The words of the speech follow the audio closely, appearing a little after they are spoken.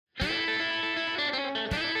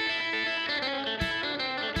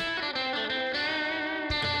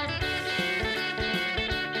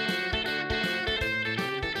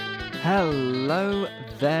Hello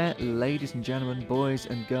there, ladies and gentlemen, boys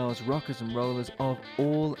and girls, rockers and rollers of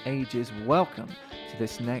all ages. Welcome to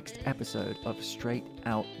this next episode of Straight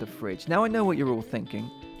Out the Fridge. Now, I know what you're all thinking.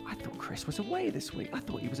 I thought Chris was away this week. I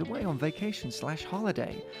thought he was away on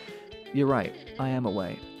vacation/holiday. You're right, I am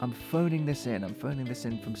away. I'm phoning this in.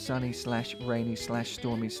 From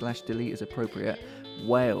sunny/rainy/stormy/delete as appropriate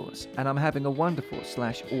Wales. And I'm having a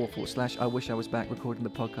wonderful/awful/ I wish I was back recording the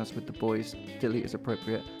podcast with the boys, delete as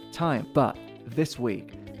appropriate time. But this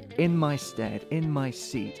week, in my stead, in my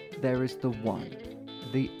seat, there is the one,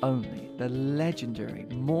 the only, the legendary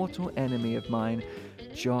mortal enemy of mine,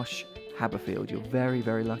 Josh Haberfield. You're very,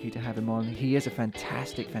 very lucky to have him on. He is a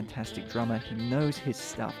fantastic, fantastic drummer. He knows his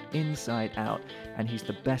stuff inside out, and he's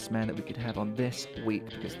the best man that we could have on this week,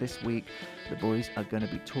 because this week the boys are going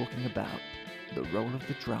to be talking about the role of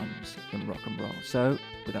the drums in rock and roll. So,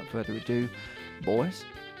 without further ado, boys,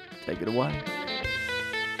 take it away.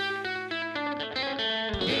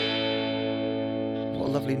 What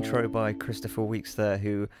a lovely intro by Christopher Weeks there,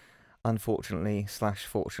 who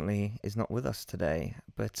unfortunately/fortunately is not with us today.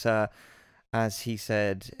 But as he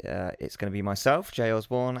said, it's going to be myself, Jay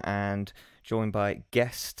Osborne, and joined by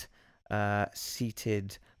guest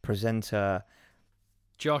seated presenter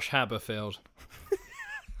Josh Haberfield.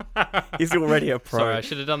 He's already a pro. Sorry, I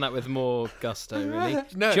should have done that with more gusto, really.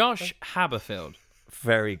 No. Josh Haberfield.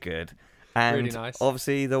 Very good. And really nice.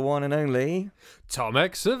 Obviously the one and only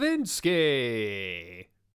Tomek Savinsky.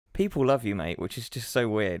 People love you, mate, which is just so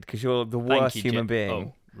weird because you're the worst human being.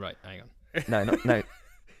 Oh, right, hang on.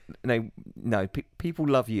 No. People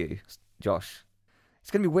love you, Josh. It's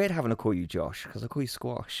going to be weird having to call you Josh because I call you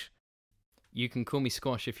Squash. You can call me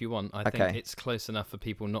Squash if you want. I think it's close enough for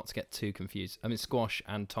people not to get too confused. I mean, Squash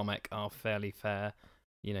and Tomek are fairly fair,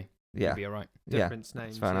 you'll be all right. Different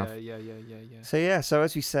names. Fair enough. Yeah. So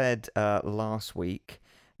as we said last week,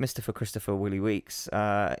 Mr. Christopher Willie Weeks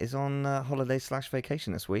is on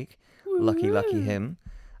holiday/vacation this week. Woo-woo. Lucky him.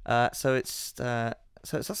 So it's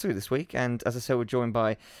us three this week, and as I said, we're joined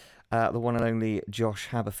by the one and only Josh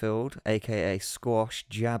Haberfield, aka Squash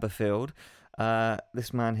Jabberfield.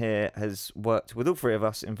 This man here has worked with all three of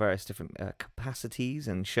us in various different capacities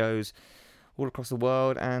and shows all across the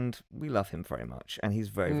world, and we love him very much, and he's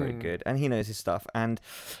very, very good, and he knows his stuff. And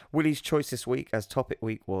Willie's choice this week as topic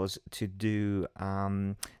week was to do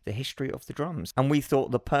the history of the drums, and we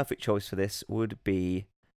thought the perfect choice for this would be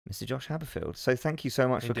Mr. Josh Haberfield. So thank you so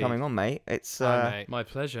much for coming on, mate. It's mate. My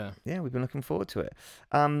pleasure. Yeah, we've been looking forward to it.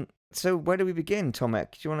 So where do we begin,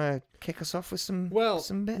 Tomek? Do you want to kick us off with some bits?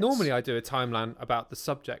 Normally I do a timeline about the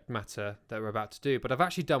subject matter that we're about to do, but I've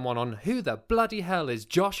actually done one on who the bloody hell is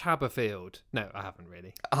Josh Haberfield. No, I haven't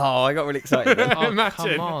really. Oh, I got really excited. Come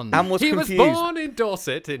on. And was he confused. was born in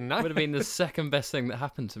Dorset in... Would have been the second best thing that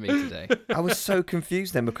happened to me today. I was so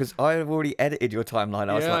confused then because I have already edited your timeline.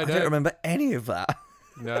 I was I don't remember any of that.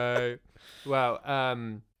 No. Well,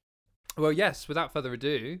 yes, without further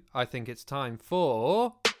ado, I think it's time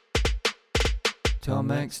for...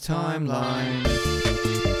 Tomek's Timeline.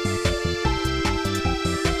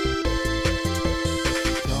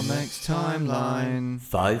 Tomek's Timeline.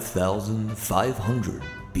 5,500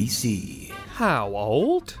 BC. How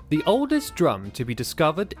old? The oldest drum to be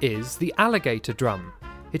discovered is the alligator drum.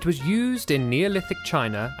 It was used in Neolithic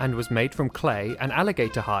China and was made from clay and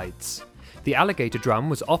alligator hides. The alligator drum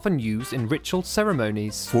was often used in ritual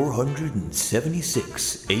ceremonies.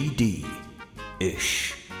 476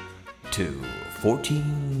 AD-ish to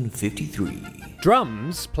 1453.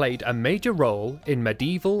 Drums played a major role in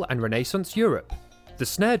medieval and Renaissance Europe. The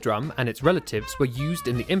snare drum and its relatives were used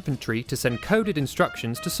in the infantry to send coded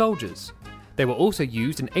instructions to soldiers. They were also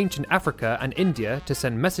used in ancient Africa and India to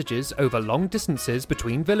send messages over long distances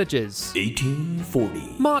between villages.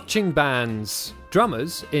 1840. Marching bands.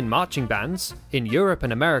 Drummers in marching bands in Europe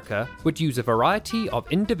and America would use a variety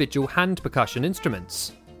of individual hand percussion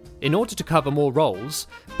instruments. In order to cover more roles,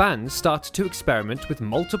 bands started to experiment with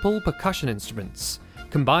multiple percussion instruments,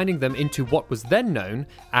 combining them into what was then known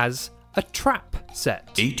as a trap set.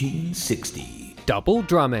 1860. Double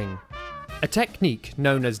drumming. A technique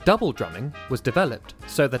known as double drumming was developed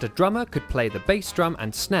so that a drummer could play the bass drum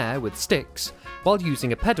and snare with sticks while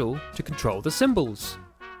using a pedal to control the cymbals.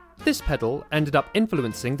 This pedal ended up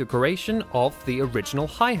influencing the creation of the original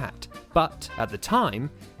hi-hat, but at the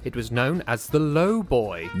time, it was known as the low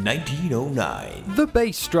boy. 1909. The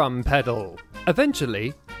bass drum pedal.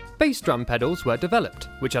 Eventually, bass drum pedals were developed,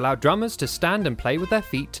 which allowed drummers to stand and play with their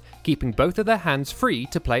feet, keeping both of their hands free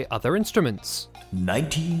to play other instruments.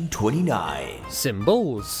 1929.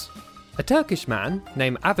 Cymbals. A Turkish man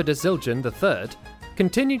named Avida Ziljan III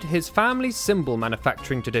continued his family's cymbal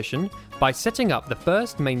manufacturing tradition by setting up the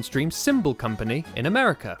first mainstream cymbal company in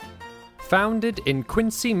America. Founded in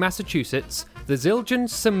Quincy, Massachusetts, the Zildjian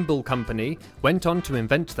Cymbal Company went on to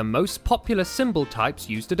invent the most popular cymbal types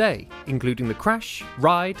used today, including the crash,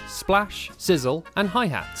 ride, splash, sizzle, and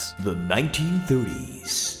hi-hats. The 1930s.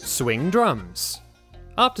 Swing drums.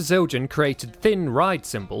 After Zildjian created thin ride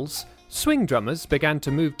cymbals, swing drummers began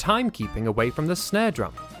to move timekeeping away from the snare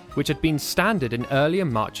drum, which had been standard in earlier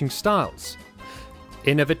marching styles.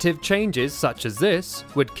 Innovative changes such as this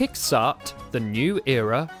would kickstart the new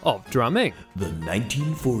era of drumming. The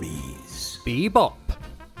 1940s. Bebop.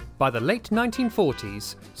 By the late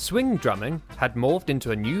 1940s, swing drumming had morphed into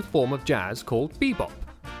a new form of jazz called bebop.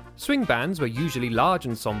 Swing bands were usually large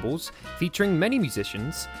ensembles featuring many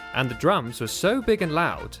musicians, and the drums were so big and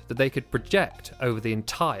loud that they could project over the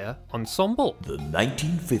entire ensemble. The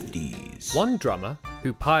 1950s. One drummer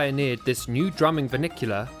who pioneered this new drumming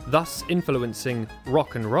vernacular, thus influencing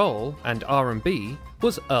rock and roll and R&B,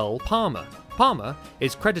 was Earl Palmer. Palmer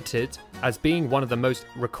is credited as being one of the most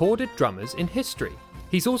recorded drummers in history.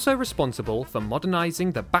 He's also responsible for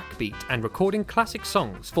modernising the backbeat and recording classic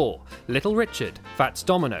songs for Little Richard, Fats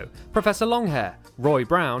Domino, Professor Longhair, Roy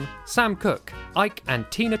Brown, Sam Cooke, Ike and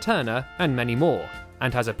Tina Turner, and many more,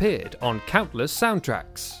 and has appeared on countless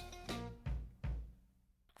soundtracks.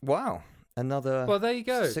 Wow. Another Well, there you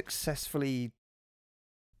go. successfully?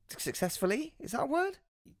 Is that a word?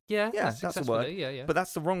 Yeah, that's a word. Yeah. But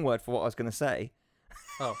that's the wrong word for what I was going to say.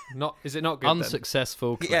 Oh, is it not good?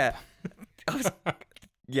 Unsuccessful clip. Yeah.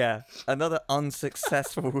 Yeah, another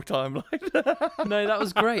unsuccessful timeline. No, that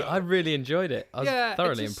was great. I really enjoyed it. I was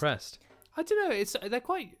thoroughly it's just- impressed. I don't know. They're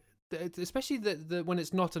quite, especially the when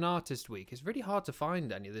it's not an artist week. It's really hard to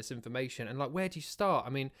find any of this information. And like, where do you start? I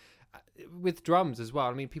mean, with drums as well.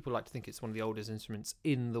 I mean, people like to think it's one of the oldest instruments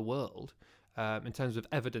in the world, in terms of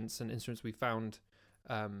evidence and instruments we found,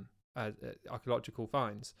 archaeological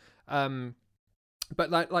finds. But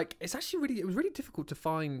like it's actually it was really difficult to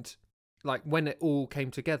find like when it all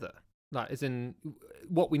came together. Like, as in,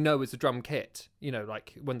 what we know is the drum kit, you know,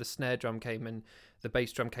 like when the snare drum came and the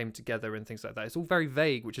bass drum came together and things like that. It's all very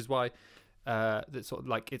vague, which is why that sort of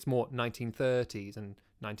like it's more 1930s and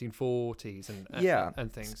 1940s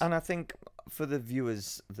and things. And I think for the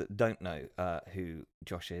viewers that don't know who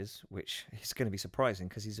Josh is, which is going to be surprising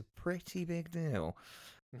because he's a pretty big deal.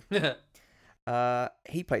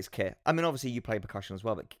 He plays kit. I mean, obviously you play percussion as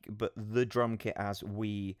well, but the drum kit as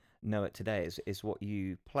we know it today is what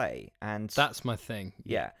you play, and That's my thing.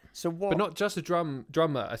 yeah. So what? But not just a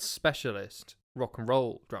drummer, a specialist rock and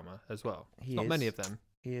roll drummer as well. Not many of them.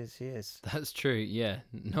 He is. That's true, yeah.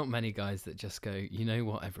 Not many guys that just go, you know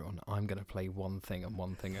what, everyone, I'm going to play one thing and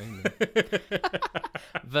one thing only.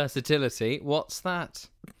 Versatility, what's that?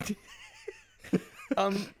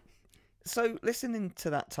 So listening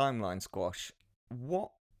to that timeline, Squash,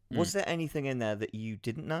 what was there anything in there that you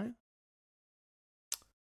didn't know?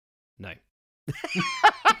 No.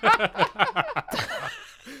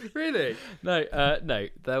 Really?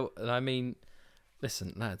 No. I mean,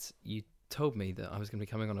 listen, lads, you told me that I was going to be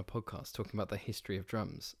coming on a podcast talking about the history of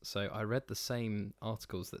drums. So I read the same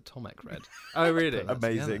articles that Tomek read. Oh, really?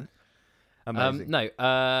 Amazing.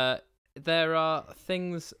 No, there are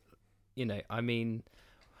things, you know, I mean,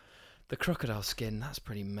 the crocodile skin, that's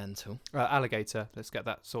pretty mental. Alligator. Let's get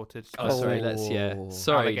that sorted. Oh, sorry,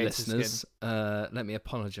 sorry, Alligator listeners. Let me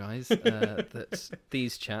apologise that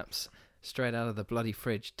these chaps, straight out of the bloody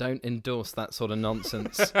fridge, don't endorse that sort of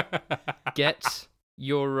nonsense. Get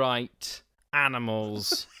your right,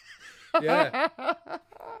 animals. Yeah.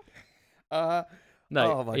 Oh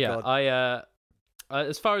my God.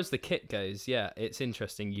 As far as the kit goes, yeah, it's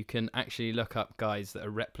interesting. You can actually look up guys that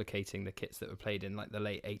are replicating the kits that were played in like the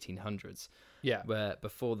late 1800s. Yeah. Where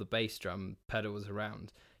before the bass drum pedal was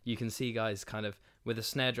around, you can see guys kind of with a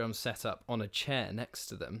snare drum set up on a chair next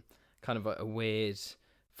to them, kind of like a weird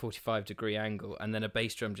 45-degree angle, and then a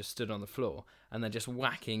bass drum just stood on the floor, and then just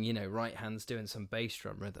whacking, you know, right hand's doing some bass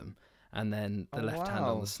drum rhythm, and then the left hand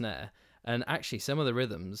on the snare. And actually, some of the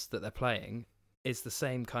rhythms that they're playing is the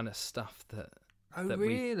same kind of stuff that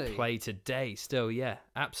we play today still. Yeah,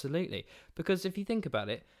 absolutely. Because if you think about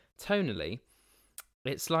it, tonally,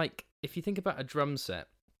 it's like, if you think about a drum set,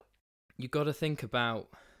 you got to think about,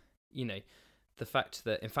 you know, the fact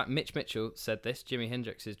that, in fact, Mitch Mitchell said this, Jimi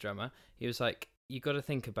Hendrix's drummer, he was like, you got to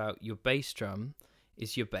think about your bass drum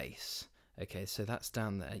is your bass. Okay, so that's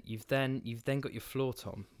down there. You've then got your floor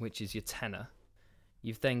tom, which is your tenor.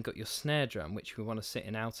 You've then got your snare drum, which we want to sit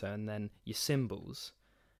in alto, and then your cymbals,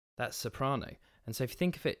 that's soprano. And so if you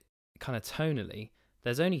think of it kind of tonally,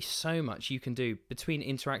 there's only so much you can do between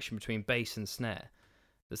interaction between bass and snare.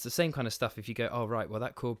 It's the same kind of stuff. If you go, oh right, well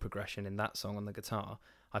that chord progression in that song on the guitar,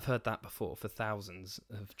 I've heard that before for thousands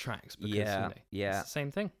of tracks. Because, yeah. it's the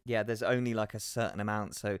same thing. Yeah, there's only like a certain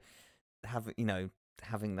amount, so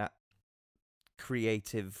having that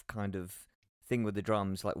creative kind of thing with the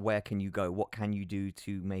drums, like where can you go, what can you do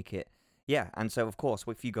to make it, and so of course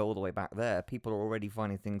if you go all the way back there, people are already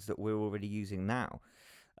finding things that we're already using now,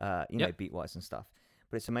 beat wise and stuff.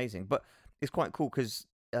 But it's amazing. But it's quite cool because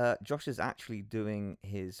Josh is actually doing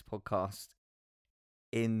his podcast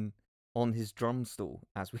on his drum stool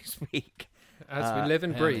as we speak. As we live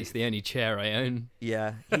and breathe. It's the only chair I own.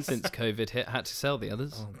 Yeah. Since COVID hit, had to sell the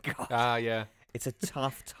others. Oh, God. Yeah. It's a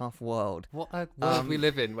tough world. What a world we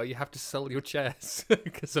live in, where you have to sell your chairs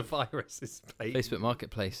because a virus is plaguing. Facebook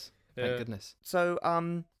Marketplace. Thank goodness. So,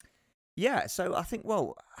 so I think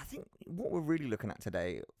what we're really looking at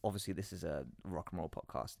today, obviously this is a rock and roll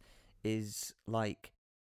podcast, is like,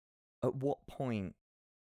 at what point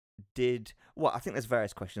I think there's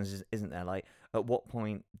various questions, isn't there? Like, at what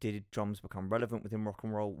point did drums become relevant within rock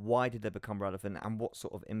and roll? Why did they become relevant? And what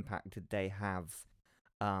sort of impact did they have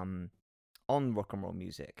on rock and roll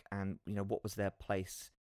music? And, what was their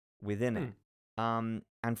place within it?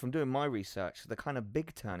 And from doing my research, the kind of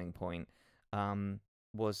big turning point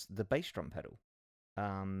was the bass drum pedal,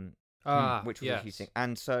 which was a huge thing.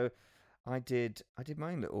 And so I did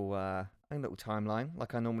my own little timeline,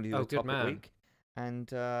 like I normally do at the top of the week. And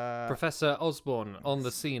Professor Osborne on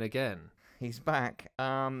the scene again. He's back,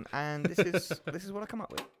 and this is what I come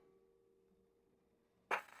up with.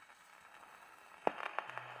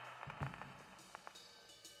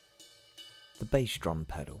 The bass drum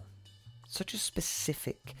pedal. Such a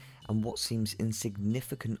specific and what seems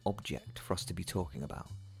insignificant object for us to be talking about.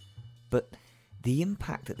 But the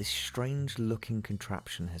impact that this strange-looking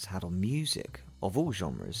contraption has had on music, of all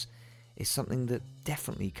genres, is something that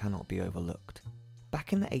definitely cannot be overlooked.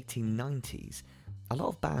 Back in the 1890s, a lot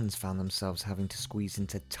of bands found themselves having to squeeze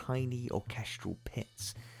into tiny orchestral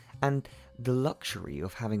pits, and the luxury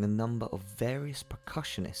of having a number of various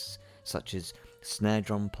percussionists, such as snare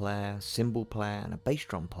drum player, cymbal player, and a bass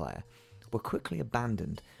drum player, were quickly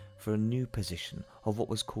abandoned for a new position of what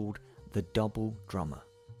was called the double drummer.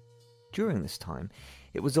 During this time,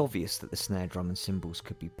 it was obvious that the snare drum and cymbals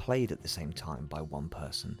could be played at the same time by one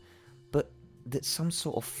person, but that some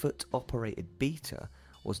sort of foot-operated beater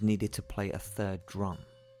was needed to play a third drum.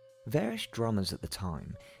 Various drummers at the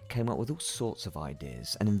time came up with all sorts of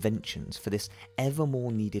ideas and inventions for this ever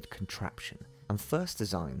more needed contraption, and first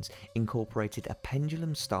designs incorporated a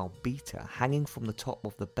pendulum-style beater hanging from the top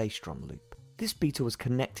of the bass drum loop. This beater was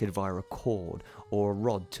connected via a cord or a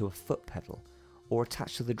rod to a foot pedal, or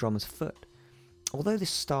attached to the drummer's foot. Although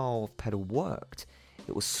this style of pedal worked,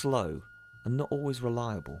 it was slow and not always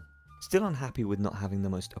reliable. Still unhappy with not having the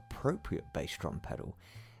most appropriate bass drum pedal,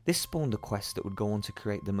 this spawned a quest that would go on to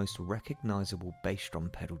create the most recognisable bass drum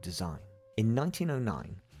pedal design. In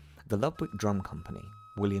 1909, the Ludwig Drum Company,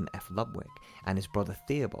 William F. Ludwig, and his brother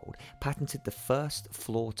Theobald patented the first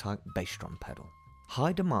floor-type bass drum pedal.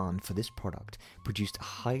 High demand for this product produced a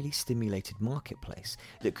highly stimulated marketplace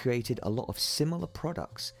that created a lot of similar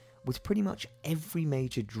products, with pretty much every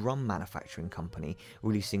major drum manufacturing company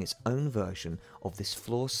releasing its own version of this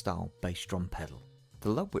floor-style bass drum pedal. The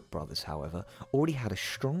Ludwig brothers, however, already had a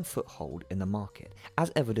strong foothold in the market,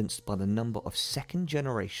 as evidenced by the number of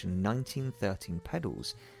second-generation 1913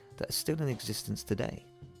 pedals that are still in existence today.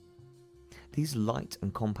 These light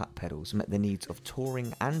and compact pedals met the needs of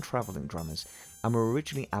touring and travelling drummers and were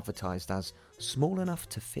originally advertised as small enough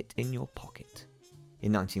to fit in your pocket.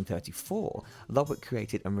 In 1934, Ludwig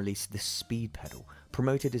created and released the speed pedal,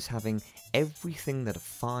 promoted as having everything that a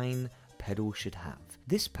fine pedal should have.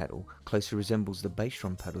 This pedal closely resembles the bass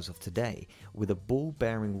drum pedals of today, with a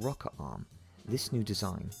ball-bearing rocker arm. This new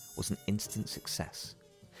design was an instant success.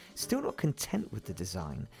 Still not content with the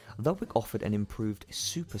design, Ludwig offered an improved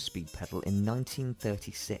super speed pedal in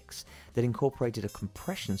 1936 that incorporated a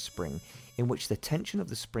compression spring in which the tension of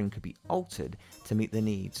the spring could be altered to meet the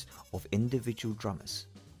needs of individual drummers.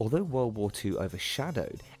 Although World War II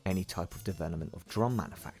overshadowed any type of development of drum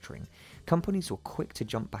manufacturing, companies were quick to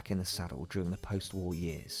jump back in the saddle during the post-war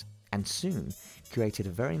years, and soon created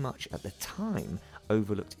a very much at the time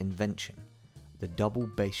overlooked invention, the double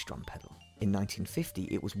bass drum pedal. In 1950,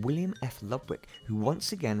 it was William F. Ludwig who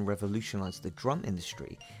once again revolutionized the drum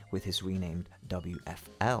industry with his renamed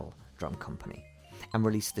WFL Drum Company, and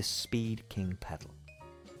released the Speed King pedal.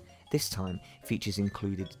 This time, features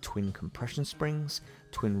included twin compression springs,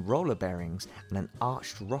 twin roller bearings, and an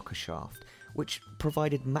arched rocker shaft, which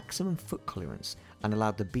provided maximum foot clearance and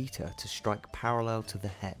allowed the beater to strike parallel to the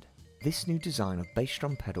head. this new design of bass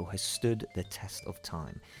drum pedal has stood the test of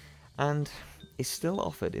time and is still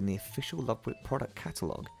offered in the official Ludwig product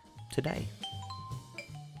catalogue today.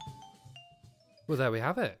 Well, there we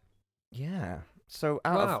have it. Yeah. So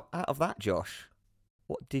out of that, Josh,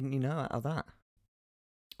 what didn't you know out of that?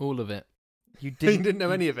 All of it. You didn't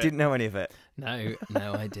know any of it. Didn't know any of it. No,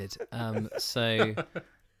 I did. But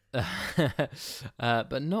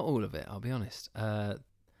not all of it, I'll be honest.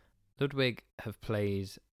 Ludwig have played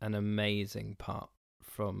an amazing part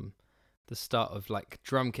from the start of like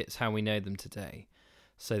drum kits, how we know them today.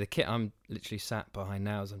 So the kit I'm literally sat behind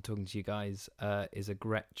now as I'm talking to you guys is a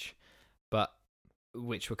Gretsch, but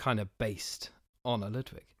which were kind of based on a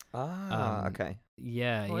Ludwig. Okay.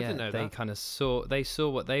 Yeah, I didn't know they that. kind of saw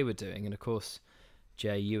what they were doing, and of course,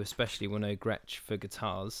 Jay, you especially will know Gretsch for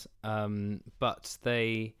guitars. But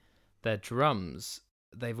their drums,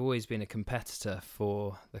 they've always been a competitor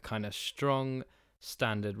for the kind of strong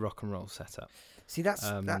standard rock and roll setup. See,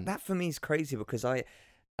 that for me is crazy because I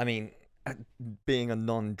mean, being a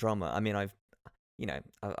non-drummer, I mean, I've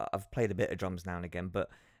played a bit of drums now and again, but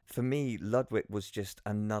for me, Ludwig was just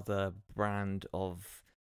another brand of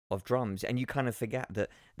drums, and you kind of forget that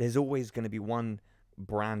there's always going to be one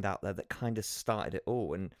brand out there that kind of started it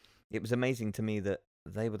all. And it was amazing to me that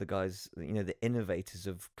they were the guys, the innovators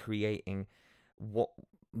of creating what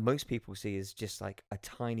most people see as just like a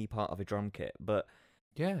tiny part of a drum kit, but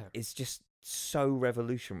Yeah. it's just so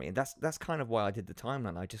revolutionary. And that's kind of why I did the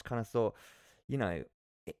timeline. I just kind of thought,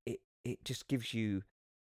 it just gives you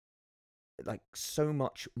like so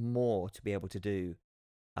much more to be able to do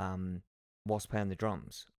whilst playing the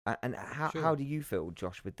drums. And how do you feel,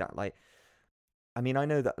 Josh, with that? Like, I mean, I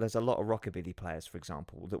know that there's a lot of rockabilly players, for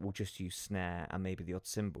example, that will just use snare and maybe the odd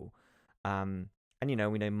cymbal. And we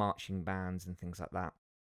know marching bands and things like that.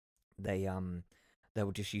 They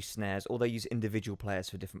will just use snares, or they use individual players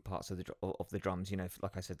for different parts of the drums.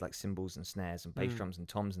 Like I said, like cymbals and snares and bass drums and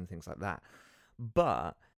toms and things like that.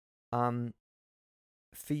 But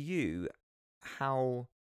for you, I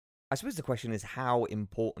suppose the question is, how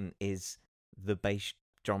important is the bass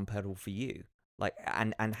drum pedal for you? Like,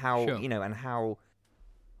 and how Sure. And how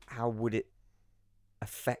would it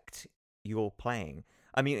affect your playing?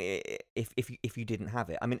 I mean, if you didn't have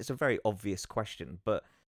it, I mean, it's a very obvious question, but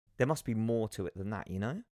there must be more to it than that,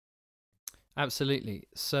 Absolutely.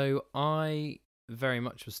 So I very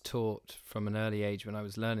much was taught from an early age when I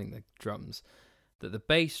was learning the drums that the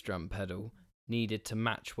bass drum pedal needed to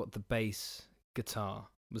match what the bass guitar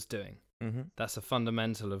was doing. Mm-hmm. That's a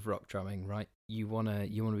fundamental of rock drumming, right? You wanna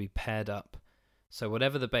be paired up. So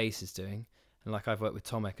whatever the bass is doing, and like I've worked with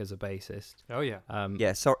Tomek as a bassist. Oh yeah.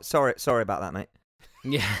 Yeah. Sorry about that, mate.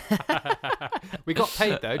 Yeah. We got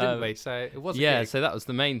paid though, didn't we? So it was a gig. So that was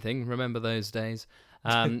the main thing. Remember those days?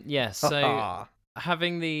 So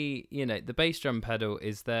having the bass drum pedal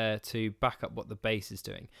is there to back up what the bass is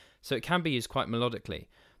doing. So it can be used quite melodically.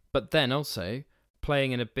 But then also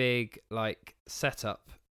playing in a big like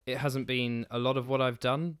setup, it hasn't been a lot of what I've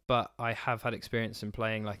done, but I have had experience in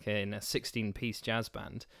playing like in a 16-piece jazz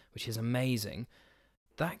band, which is amazing.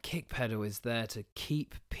 That kick pedal is there to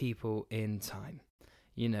keep people in time.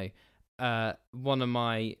 One of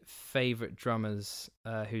my favourite drummers,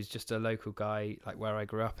 who's just a local guy, like where I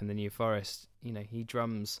grew up in the New Forest, he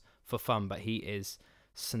drums for fun, but he is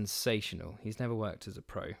sensational. He's never worked as a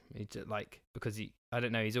pro. He just, I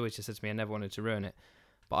don't know, he's always just said to me, I never wanted to ruin it.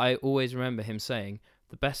 But I always remember him saying,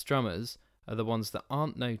 the best drummers are the ones that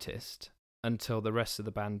aren't noticed until the rest of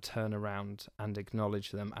the band turn around and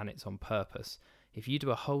acknowledge them, and it's on purpose. If you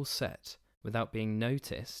do a whole set without being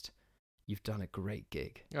noticed, you've done a great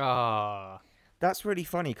gig. Ah. That's really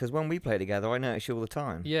funny because when we play together, I notice you all the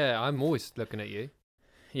time. Yeah, I'm always looking at you.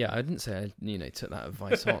 Yeah, I didn't say I, took that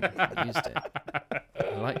advice on. I used it.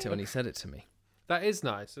 I liked it when he said it to me. That is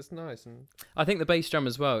nice. It's nice. And I think the bass drum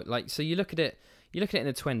as well. Like, so you look at it in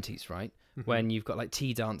the 20s, right? Mhm. When you've got like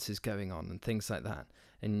tea dances going on and things like that,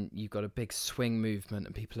 and you've got a big swing movement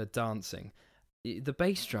and people are dancing. The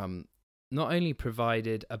bass drum not only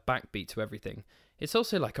provided a backbeat to everything, it's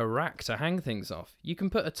also like a rack to hang things off. You can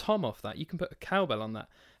put a tom off that. You can put a cowbell on that.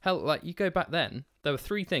 Hell, like you go back then, there were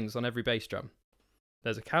 3 things on every bass drum.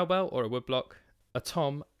 There's a cowbell or a woodblock, a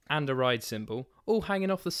tom, and a ride cymbal, all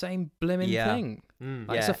hanging off the same blimmin' thing.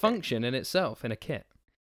 Like, it's a function in itself in a kit.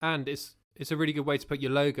 And it's a really good way to put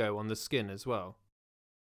your logo on the skin as well.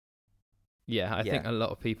 Yeah, I think a lot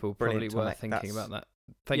of people probably Brilliant, were Tomek. thinking about that.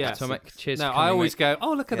 Thank you, Tomek. Cheers. No, for coming, I always mate. go,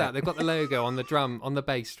 oh, look at that. They've got the logo on the drum, on the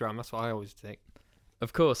bass drum. That's what I always think.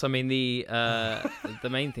 Of course. I mean, the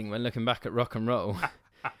main thing when looking back at rock and roll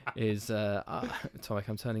is, Tomek,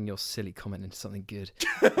 I'm turning your silly comment into something good.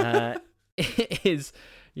 it is,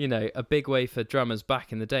 a big way for drummers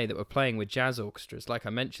back in the day that were playing with jazz orchestras. Like I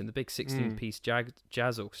mentioned, the big 16-piece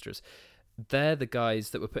jazz orchestras. They're the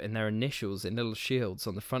guys that were putting their initials in little shields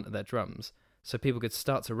on the front of their drums, so people could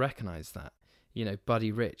start to recognise that.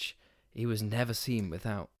 Buddy Rich, he was never seen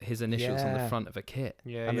without his initials on the front of a kit.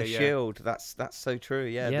 Yeah, and the shield, that's so true.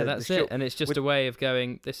 Yeah, That's the it. shield, And it's just a way of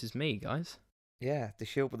going, this is me, guys. yeah, the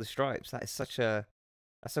shield with the stripes. That's a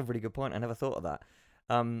really good point. I never thought of that.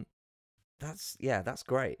 That's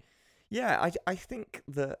great. Yeah, I think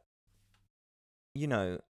that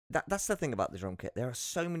that's the thing about the drum kit. There are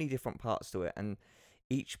so many different parts to it, and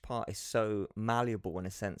each part is so malleable in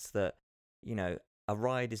a sense that a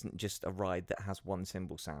ride isn't just a ride that has one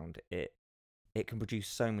cymbal sound. It can produce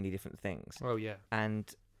so many different things. Oh yeah.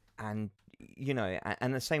 And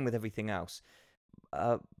the same with everything else.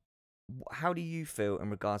 How do you feel in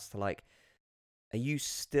regards to do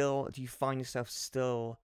you find yourself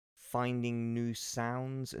still finding new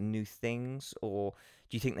sounds and new things, or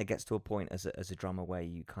do you think that gets to a point as a drummer where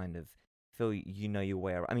you kind of feel your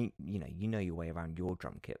way around? I mean, you know your way around your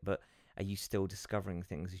drum kit, but are you still discovering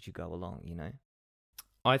things as you go along?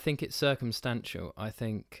 I think it's circumstantial. I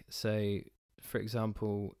think so. For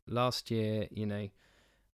example, last year,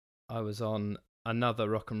 I was on another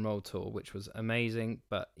rock and roll tour, which was amazing,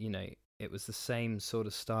 but it was the same sort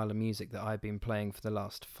of style of music that I've been playing for the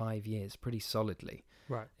last 5 years, pretty solidly,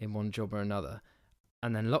 right, in one job or another.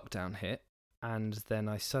 And then lockdown hit, and then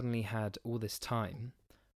I suddenly had all this time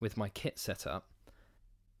with my kit set up,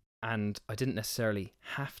 and I didn't necessarily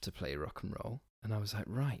have to play rock and roll. And I was like,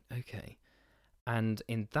 right, okay. And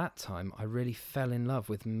in that time, I really fell in love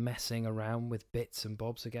with messing around with bits and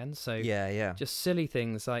bobs again. So yeah, just silly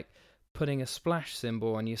things like putting a splash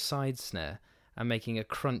cymbal on your side snare and making a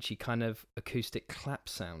crunchy kind of acoustic clap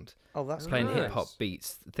sound. Oh, that's playing nice. hip hop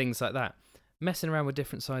beats, things like that. Messing around with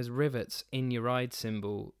different size rivets in your ride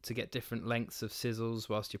cymbal to get different lengths of sizzles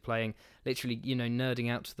whilst you're playing. Literally, nerding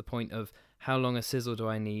out to the point of how long a sizzle do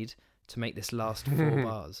I need to make this last 4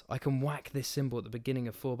 bars. I can whack this cymbal at the beginning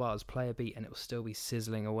of 4 bars, play a beat, and it will still be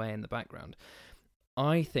sizzling away in the background.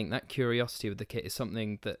 I think that curiosity with the kit is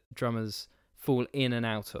something that drummers fall in and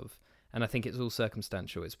out of. And I think it's all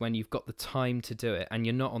circumstantial. It's when you've got the time to do it and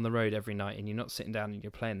you're not on the road every night and you're not sitting down and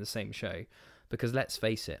you're playing the same show. Because let's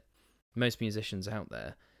face it, most musicians out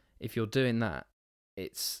there, if you're doing that,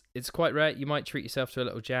 it's quite rare. You might treat yourself to a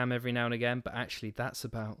little jam every now and again, but actually that's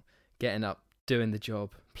about getting up, doing the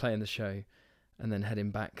job, playing the show, and then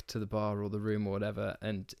heading back to the bar or the room or whatever.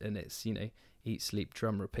 And it's, eat, sleep,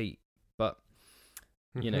 drum, repeat. But,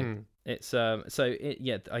 it's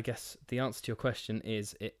I guess the answer to your question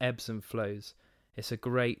is it ebbs and flows. It's a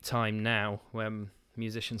great time now when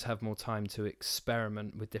musicians have more time to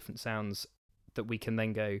experiment with different sounds that we can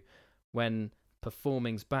then go, when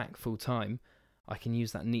performing's back full time, I can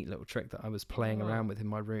use that neat little trick that I was playing around with in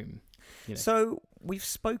my room. So we've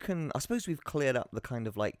spoken, I suppose we've cleared up the kind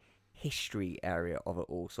of history area of it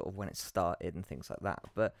all, sort of when it started and things like that.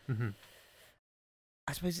 But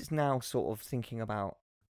I suppose it's now sort of thinking about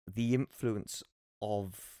the influence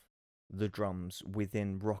of the drums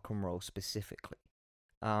within rock and roll specifically.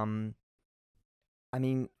 I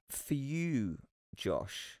mean, for you,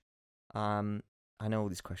 Josh, I know all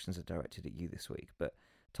these questions are directed at you this week, but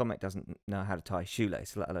Tomek doesn't know how to tie a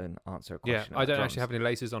shoelace, let alone answer a question. Yeah, I don't actually have any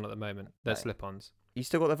laces on at the moment. They're No. slip-ons. You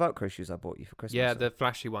still got the Velcro shoes I bought you for Christmas? Yeah, the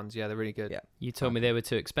flashy ones. Yeah, they're really good. Yeah. You told me they were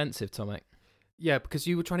too expensive, Tomek. Yeah, because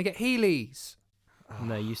you were trying to get Heelys.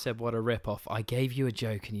 No, you said what a rip-off. I gave you a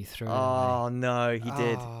joke and you threw it Oh, away. no, he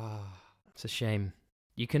did. It's a shame.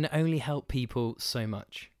 You can only help people so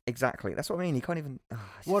much. Exactly. That's what I mean. He can't even...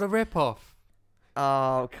 What a rip-off.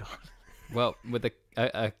 Oh, God. Well, with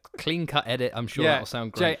a clean-cut edit, I'm sure Yeah, that'll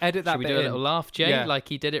sound great. Jay, edit that Should we bit do a in. little laugh, Jay, Yeah. like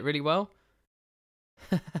he did it really well?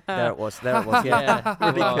 There it was. Yeah. Yeah.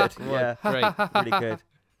 Really Oh, good. what Yeah. great. Really good.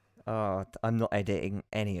 Oh, I'm not editing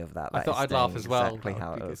any of that. I That thought is I'd laugh staying as well. Exactly That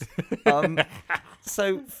how would it be was. good.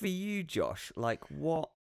 So for you, Josh,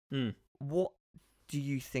 what do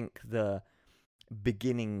you think the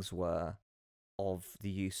beginnings were of the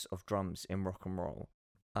use of drums in rock and roll?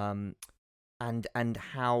 And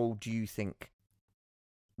how do you think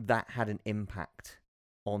that had an impact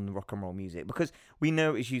on rock and roll music? Because we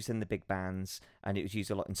know it was used in the big bands and it was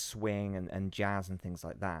used a lot in swing and jazz and things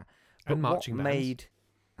like that. But And marching bands.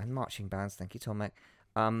 And marching bands, thank you, Tomek.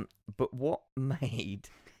 But what made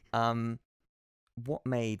the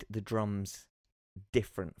drums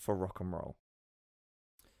different for rock and roll?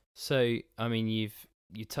 So, I mean,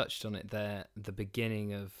 you touched on it there. The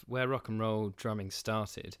beginning of where rock and roll drumming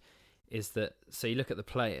started is that, so you look at the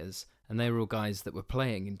players, and they were all guys that were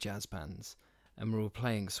playing in jazz bands and were all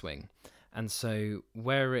playing swing. And so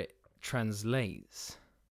where it translates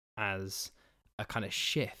as a kind of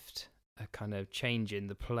shift, a kind of change in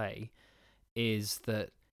the play, is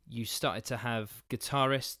that you started to have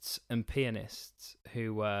guitarists and pianists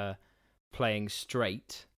who were playing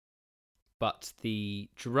straight, but the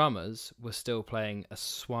drummers were still playing a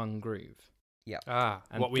swung groove.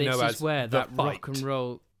 And what we know as where the that fight. rock and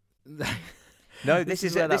roll. No, this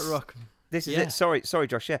is where it. that rock. This is Yeah. it. Sorry,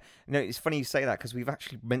 Josh. Yeah, no, it's funny you say that because we've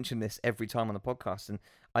actually mentioned this every time on the podcast, and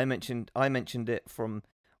I mentioned it from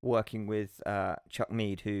working with Chuck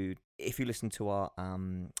Mead, who, if you listen to our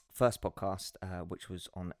first podcast, which was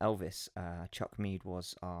on Elvis, Chuck Mead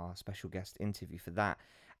was our special guest interview for that,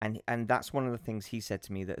 and that's one of the things he said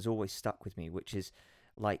to me that has always stuck with me, which is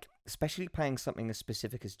like, especially playing something as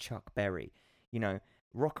specific as Chuck Berry, you know.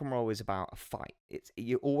 Rock and roll is about a fight.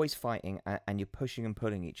 You're always fighting and you're pushing and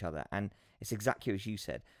pulling each other. And it's exactly as you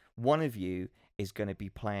said. One of you is going to be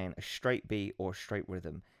playing a straight beat or a straight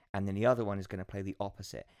rhythm, and then the other one is going to play the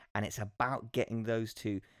opposite. And it's about getting those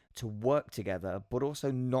two to work together, but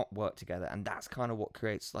also not work together. And that's kind of what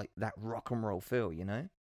creates like that rock and roll feel, you know?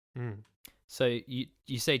 So you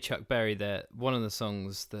say Chuck Berry there. One of the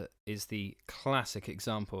songs that is the classic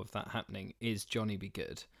example of that happening is Johnny Be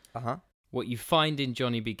Good. What you find in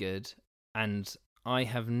Johnny Be Good, and I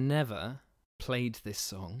have never played this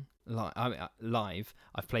song live.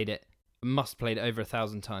 I've played it over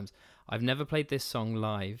 1,000 times. I've never played this song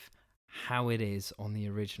live how it is on the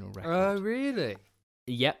original record. Oh, really?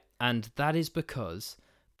 Yep, and that is because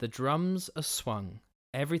the drums are swung.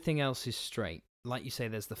 Everything else is straight. Like you say,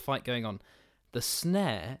 there's the fight going on. The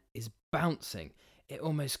snare is bouncing. It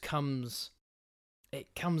almost comes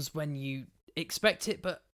when you expect it,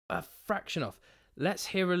 but a fraction off. Let's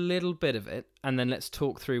hear a little bit of it, and then let's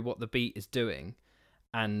talk through what the beat is doing,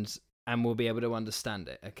 and we'll be able to understand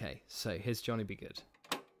it. Okay, so here's Johnny Be Good.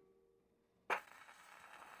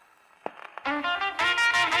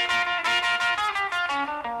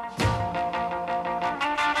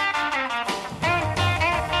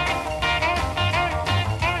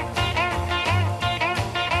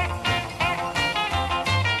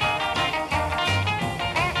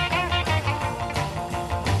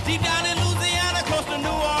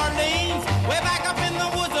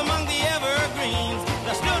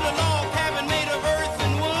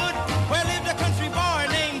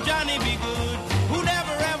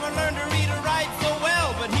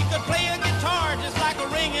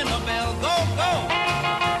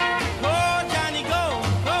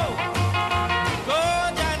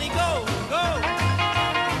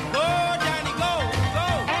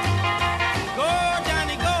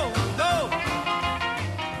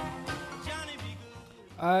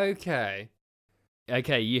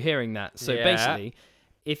 Okay, you're hearing that. So basically,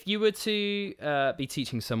 if you were to be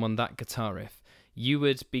teaching someone that guitar riff, you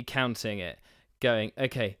would be counting it, going,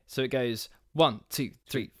 okay, so it goes 1, 2,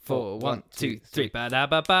 3, 4, 1, 2, 3, ba da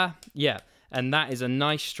ba ba. Yeah, and that is a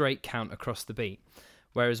nice straight count across the beat.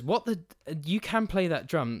 Whereas you can play that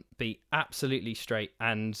drum beat absolutely straight,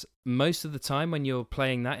 and most of the time when you're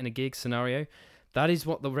playing that in a gig scenario, that is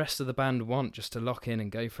what the rest of the band want, just to lock in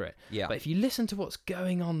and go for it. Yeah. But if you listen to what's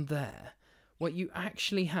going on there, what you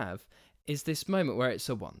actually have is this moment where it's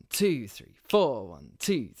a 1, 2, 3, 4, 1,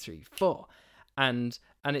 2, 3, 4, and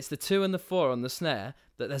it's the 2 and the 4 on the snare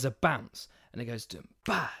that there's a bounce, and it goes dum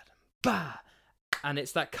ba dum ba, and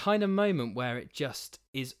it's that kind of moment where it just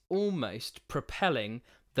is almost propelling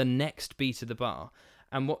the next beat of the bar.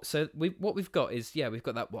 And what we've got is we've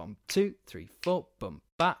got that 1, 2, 3, 4 boom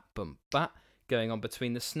ba going on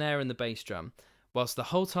between the snare and the bass drum, whilst the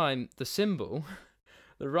whole time the cymbal.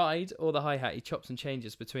 The ride or the hi-hat, he chops and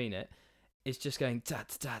changes between it, is just going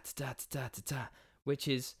da-da-da-da-da-da-da, which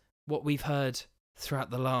is what we've heard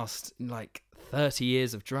throughout the last, 30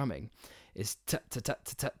 years of drumming, is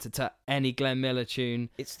ta-ta-ta-ta-ta-ta, any Glenn Miller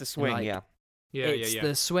tune. It's the swing, It's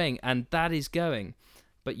the swing, and that is going,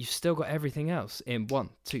 but you've still got everything else in 1,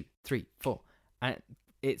 2, 3, 4, and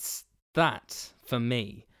it's that, for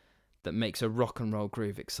me, that makes a rock and roll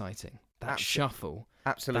groove exciting. That shuffle,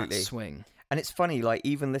 absolutely, that swing. And it's funny, like,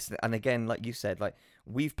 even listening, and again, like you said, like,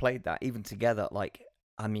 we've played that even together, like,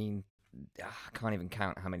 I mean, I can't even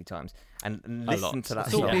count how many times. And listen to that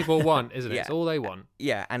It's song. all people want, isn't it? It's all they want.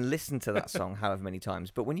 Yeah, and listen to that song however many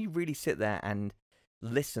times. But when you really sit there and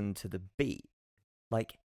listen to the beat,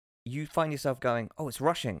 like, you find yourself going, oh, it's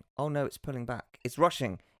rushing. Oh, no, it's pulling back. It's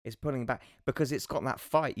rushing. It's pulling back. Because it's got that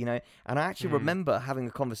fight, you know? And I actually remember having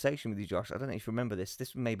a conversation with you, Josh. I don't know if you remember this.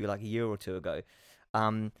 This was maybe like a year or two ago.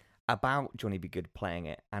 About Johnny Be Good playing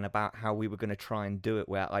it, and about how we were going to try and do it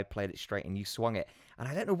where I played it straight and you swung it. And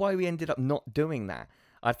I don't know why we ended up not doing that.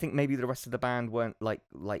 I think maybe the rest of the band weren't like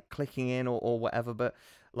clicking in or whatever. But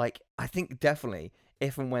like, I think definitely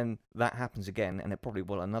if and when that happens again, and it probably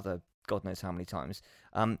will another God knows how many times,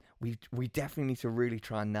 we definitely need to really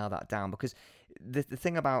try and nail that down, because the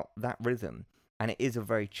thing about that rhythm, and it is a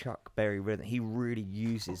very Chuck Berry rhythm, he really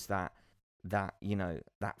uses that that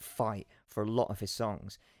fight for a lot of his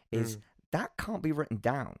songs, is that can't be written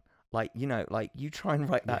down. Like, like you try and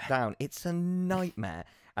write that down, it's a nightmare.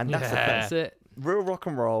 And that's the thing. That's it. Real rock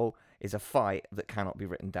and roll is a fight that cannot be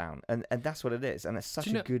written down, and that's what it is, and it's such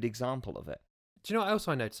a good example of it. Do you know what else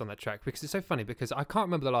I noticed on that track? Because it's so funny, because I can't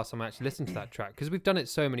remember the last time I actually listened to that track, because we've done it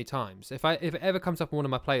so many times. If it ever comes up on one of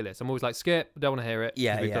my playlists, I'm always like, skip, don't want to hear it.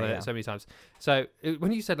 We've done it so many times. So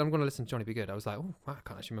when you said I'm going to listen to Johnny Be Good, I was like, oh, I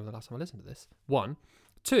can't actually remember the last time I listened to this. 1.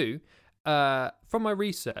 2, from my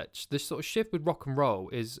research, the sort of shift with rock and roll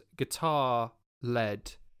is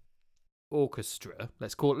guitar-led orchestra.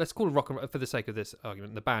 Let's call it rock and roll for the sake of this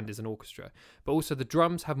argument. The band is an orchestra, but also the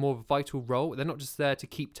drums have more of a vital role. They're not just there to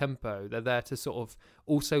keep tempo, they're there to sort of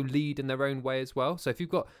also lead in their own way as well. So if you've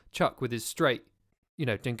got Chuck with his straight,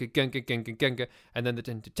 dinga gunga gunga gunga, and then the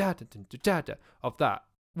din da da din da da of that,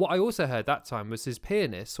 what I also heard that time was his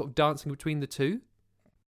pianist sort of dancing between the two.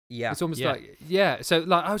 Yeah, it's almost like so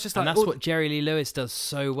like I was just like, and that's what Jerry Lee Lewis does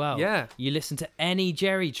so well. Yeah, you listen to any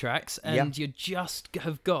Jerry tracks and you just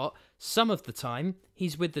have got, some of the time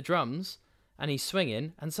he's with the drums and he's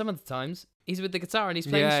swinging, and some of the times he's with the guitar and he's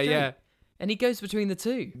playing straight. And he goes between the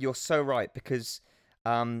two. You're so right, because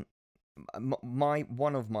one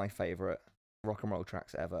of my favourite rock and roll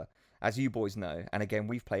tracks ever, as you boys know, and again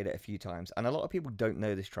we've played it a few times, and a lot of people don't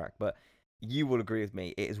know this track, but you will agree with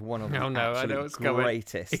me, it is one of the absolute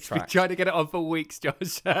greatest tracks. He's been trying to get it on for weeks,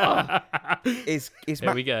 Josh.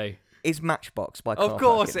 Here we go. Is Matchbox by Carl Of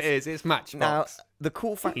course Perkins. It is. It's Matchbox. Now, the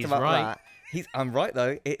cool fact about right. that, I'm right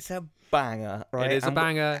though, it's a banger, right? It is a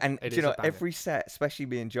banger. And you know, every set, especially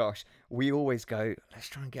me and Josh, we always go, let's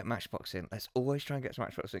try and get Matchbox in. Let's always try and get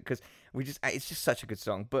Matchbox in, because it's just such a good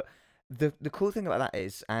song. But the cool thing about that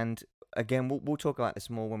is, and again, we'll talk about this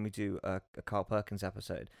more when we do a Carl Perkins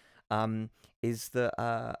episode, is that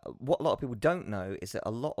what a lot of people don't know is that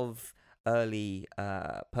a lot of early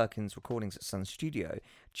Perkins recordings at Sun Studio,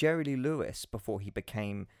 Jerry Lee Lewis, before he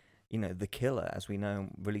became, the Killer, as we know,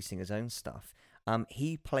 releasing his own stuff,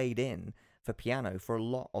 he played in for piano for a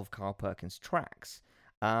lot of Carl Perkins tracks,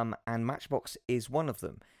 and Matchbox is one of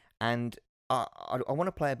them. And I want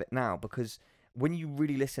to play a bit now, because when you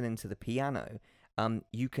really listen into the piano,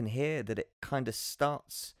 you can hear that it kind of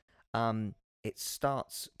starts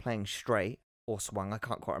playing straight or swung, I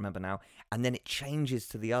can't quite remember now, and then it changes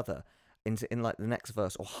to the other in like the next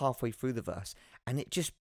verse or halfway through the verse, and it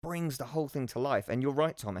just brings the whole thing to life. And you're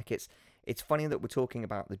right, Tomek, it's funny that we're talking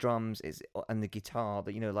about the drums and the guitar,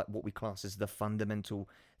 that like what we class as the fundamental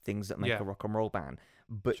things that make a rock and roll band.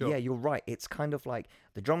 But yeah, you're right, it's kind of like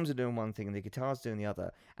the drums are doing one thing and the guitar's doing the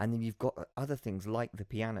other, and then you've got other things like the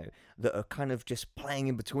piano that are kind of just playing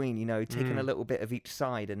in between, taking a little bit of each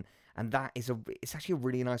side, and that it's actually a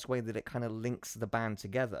really nice way that it kind of links the band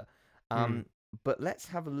together. But let's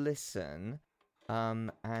have a listen,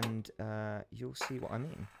 and you'll see what I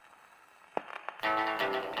mean.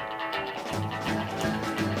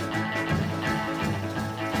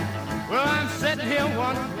 Well, I'm sitting here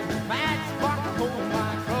wondering, Matchbox for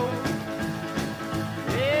my clothes.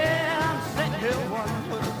 Yeah, I'm sitting here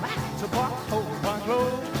wondering, Matchbox for my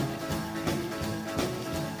clothes.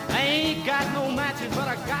 I ain't got no matches, but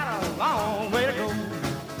I got a long way to go.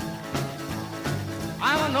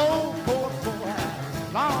 I'm an old poor boy,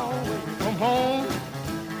 long way from home.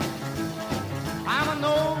 I'm an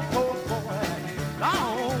old poor boy,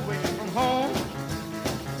 long way from home.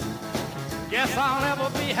 Guess I'll never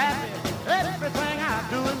be happy, everything I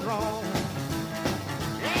do is wrong.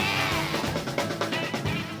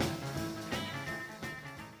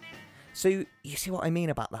 So you see what I mean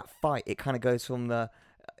about that fight? It kind of goes from the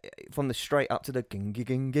straight up to the ging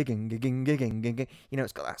ging ging ging ging ging ging.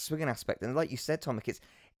 It's got that swinging aspect, and like you said, Tomek,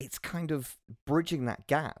 it's kind of bridging that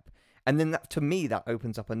gap. And then that, to me, that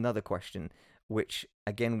opens up another question, which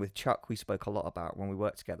again with Chuck we spoke a lot about when we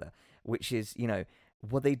worked together, which is,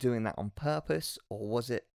 were they doing that on purpose, or was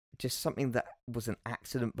it just something that was an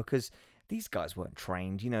accident because these guys weren't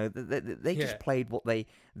trained? They just played what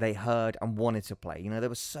they heard and wanted to play. They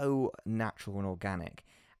were so natural and organic,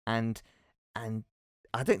 and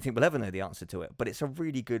I don't think we'll ever know the answer to it, but it's a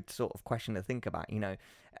really good sort of question to think about.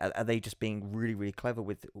 Are they just being really, really clever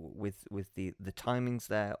with the timings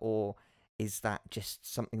there, or is that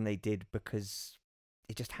just something they did because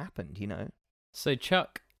it just happened? So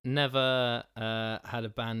Chuck never had a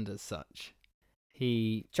band as such.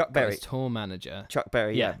 Chuck got Berry. his tour manager. Chuck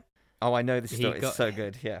Berry, yeah. Oh, I know this He story. It's got- so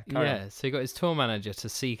good. Yeah. Carry on. So he got his tour manager to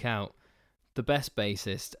seek out the best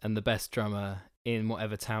bassist and the best drummer in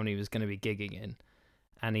whatever town he was going to be gigging in,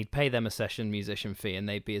 and he'd pay them a session musician fee, and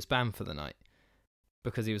they'd be his band for the night,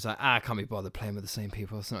 because he was like, I can't be bothered playing with the same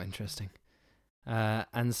people. It's not interesting.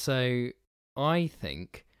 And so I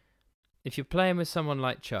think if you're playing with someone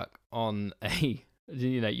like Chuck on a,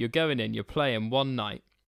 you're going in, you're playing one night,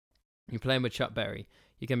 you're playing with Chuck Berry,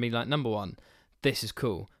 you can be like, number one, this is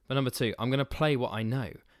cool. But number two, I'm going to play what I know.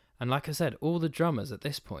 And like I said, all the drummers at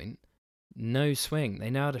this point know swing. They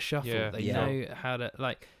know how to shuffle. Yeah. They Yeah. know how to,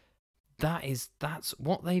 that's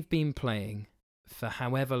what they've been playing for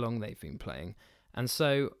however long they've been playing. And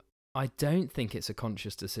so I don't think it's a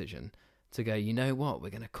conscious decision to go, you know what, we're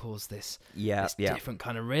going to cause this different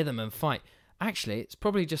kind of rhythm and fight. Actually, it's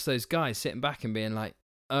probably just those guys sitting back and being like,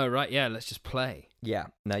 oh, right, yeah, let's just play. Yeah.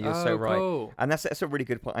 No, you're so right. Cool. And that's a really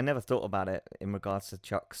good point. I never thought about it in regards to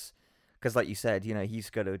Chuck's, because like you said, he used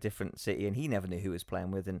to go to a different city and he never knew who he was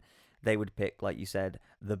playing with, and they would pick, like you said,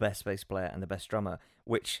 the best bass player and the best drummer,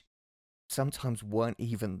 which sometimes weren't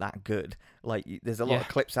even that good. Like there's a lot of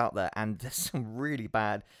clips out there, and there's some really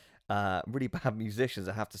bad musicians,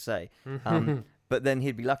 I have to say. But then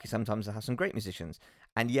he'd be lucky sometimes to have some great musicians.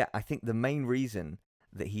 And yeah, I think the main reason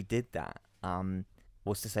that he did that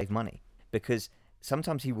was to save money, because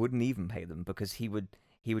sometimes he wouldn't even pay them, because he would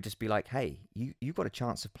just be like, hey, you got a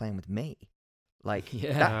chance of playing with me. Like,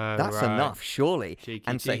 that's right. enough, surely. Cheeky,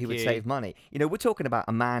 and so he would save money. We're talking about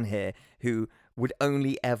a man here who would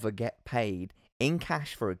only ever get paid in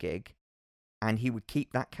cash for a gig, and he would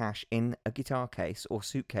keep that cash in a guitar case or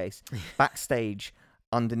suitcase backstage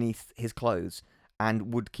underneath his clothes,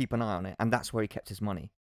 and would keep an eye on it, and that's where he kept his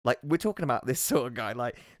money. Like, we're talking about this sort of guy.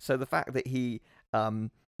 Like, so the fact that he,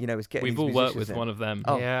 is getting We've these all worked musicians with one of them.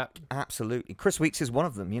 Oh, Yeah. absolutely. Chris Weeks is one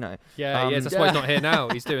of them, Yeah, that's Um, why he's not here now.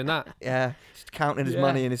 He's doing that. Yeah, just counting his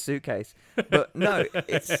money in his suitcase. But no,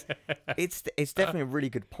 it's definitely a really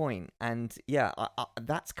good point. And yeah, I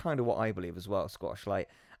that's kind of what I believe as well, Squash. Like,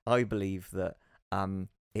 I believe that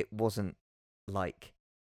it wasn't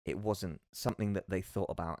something that they thought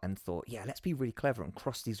about and thought, yeah, let's be really clever and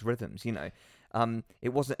cross these rhythms. It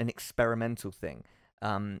wasn't an experimental thing.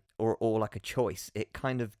 Or like a choice. It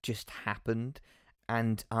kind of just happened,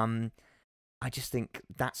 and I just think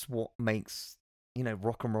that's what makes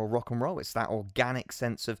rock and roll. It's that organic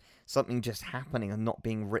sense of something just happening and not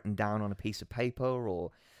being written down on a piece of paper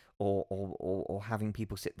or having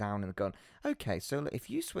people sit down and go, okay, so if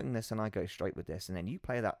you swing this and I go straight with this and then you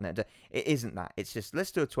play that, it isn't that. It's just,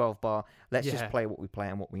 let's do a 12 bar. Let's just play what we play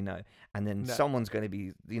and what we know, and then someone's going to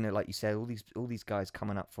be, like you said, all these guys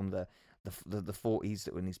coming up from the 40s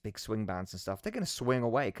that were in these big swing bands and stuff, they're going to swing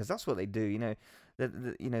away because that's what they do.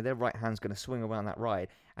 Their right hand's going to swing around that ride,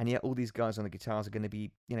 and yet all these guys on the guitars are going to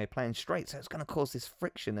be playing straight, so it's going to cause this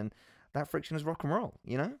friction, and that friction is rock and roll.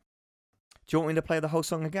 Do you want me to play the whole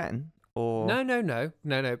song again? Or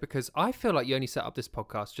No, because I feel like you only set up this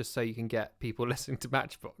podcast just so you can get people listening to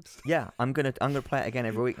Matchbox. Yeah, I'm gonna play it again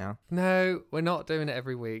every week now. No, we're not doing it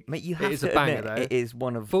every week. Mate, you have is to a banger, admit, though. it is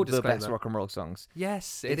one of Full the best disclaimer. rock and roll songs.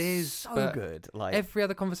 Yes, It's it is. so but good. Like every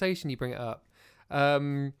other conversation you bring it up.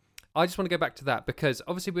 I just want to go back to that because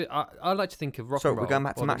obviously I like to think of rock so and roll. we're going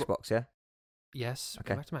back to or the Matchbox, yeah? Yes,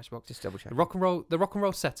 Okay. go back to Matchbox. Just double check. The rock and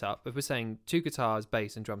roll setup, if we're saying two guitars,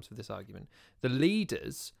 bass, and drums for this argument, the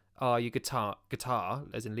leaders are your guitar,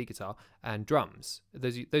 as in lead guitar, and drums.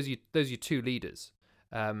 Those are your two leaders.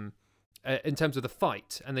 In terms of the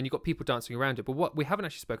fight, and then you've got people dancing around it. But what we haven't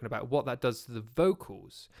actually spoken about what that does to the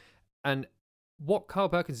vocals, and what Carl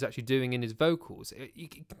Perkins is actually doing in his vocals. You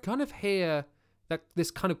can kind of hear that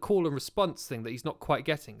this kind of call and response thing that he's not quite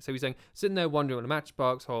getting. So he's saying, sitting there wondering on a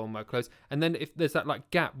matchbox, hold my clothes, and then if there's that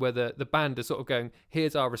like gap where the band is sort of going,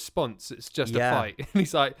 here's our response, it's just a fight, and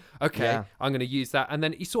he's like, okay, I'm going to use that, and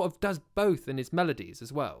then he sort of does both in his melodies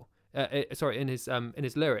as well. In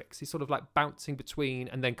his lyrics, he's sort of like bouncing between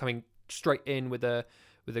and then coming straight in with a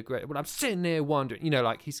great. Well, I'm sitting there wondering,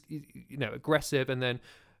 like he's aggressive, and then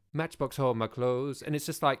matchbox, hold my clothes, and it's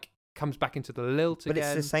just like comes back into the lilt again. But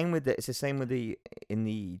it's the same with the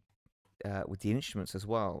instruments as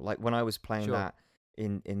well. Like when I was playing that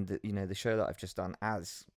in the the show that I've just done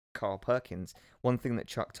as Carl Perkins, one thing that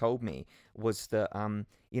Chuck told me was that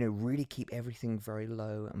really keep everything very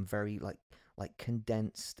low and very like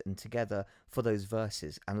condensed and together for those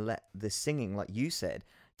verses, and let the singing, like you said,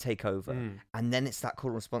 take over, and then it's that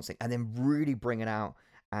call and response thing, and then really bring it out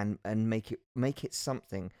and make it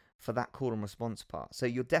something for that call and response part. So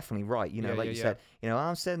you're definitely right. Like you said,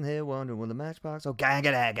 I'm sitting here wondering will the matchbox, well,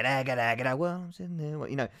 I'm sitting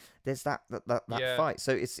here, there's that fight.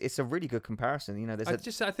 So it's a really good comparison. I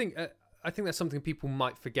think that's something people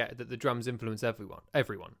might forget, that the drums influence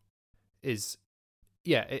everyone is,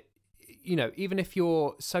 even if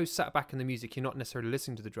you're so sat back in the music, you're not necessarily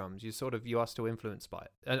listening to the drums, you are still influenced by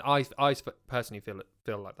it. And I personally feel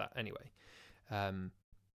like that anyway.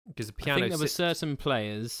 Because the piano, I think there were certain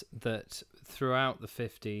players that throughout the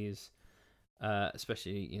 50s,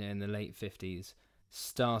 especially in the late 50s,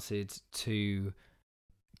 started to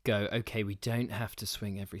go, okay, we don't have to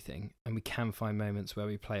swing everything, and we can find moments where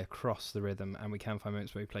we play across the rhythm, and we can find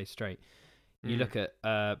moments where we play straight. You look at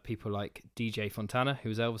people like DJ Fontana, who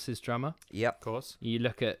was Elvis's drummer. Yep, of course. You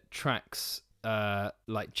look at tracks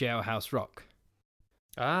like Jailhouse Rock,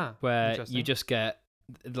 where you just get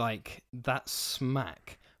like that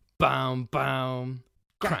smack, bam, bam,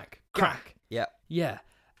 crack, crack. Yeah,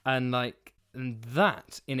 and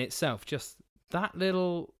that in itself, just that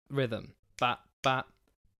little rhythm, bap, bap,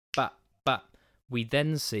 bap, bap. We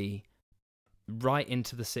then see right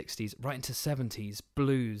into the 60s, right into 70s,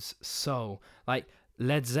 blues, soul, like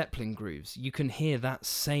Led Zeppelin grooves. You can hear that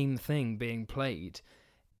same thing being played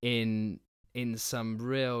in some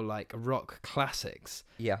real rock classics.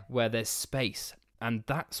 Yeah, where there's space, and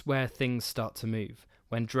that's where things start to move,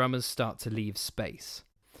 when drummers start to leave space.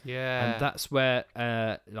 Yeah, and that's where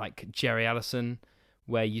Jerry Allison,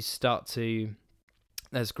 where you start to,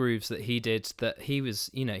 there's grooves that he did that he was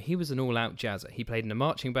an all-out jazzer. He played in a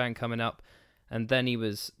marching band coming up, and then he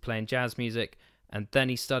was playing jazz music, and then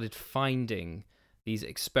he started finding these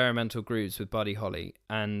experimental grooves with Buddy Holly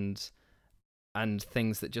and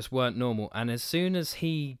things that just weren't normal. And as soon as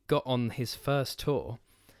he got on his first tour,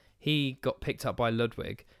 he got picked up by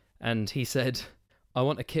Ludwig, and he said, I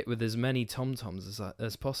want a kit with as many tom-toms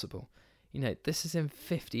as possible. This is in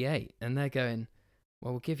 58, and they're going,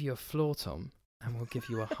 well, we'll give you a floor tom, and we'll give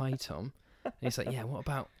you a high tom. And he's like, yeah, what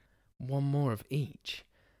about one more of each?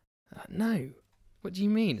 No. What do you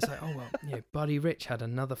mean? It's like, oh, well, Buddy Rich had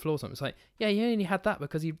another floor tom. It's like, yeah, he only had that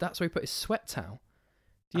because that's where he put his sweat towel.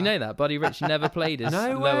 Do you know that? Buddy Rich never played his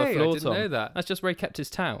no lower way, floor I didn't tom. know that. That's just where he kept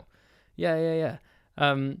his towel. Yeah.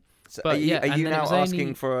 So but are you and then now it was asking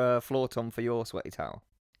only- for a floor tom for your sweaty towel?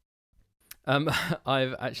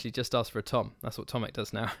 I've actually just asked for a tom. That's what Tomek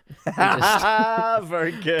does now.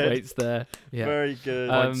 Very good. Waits there. Yeah. Very good.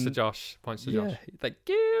 Points to Josh. Points to Josh. Thank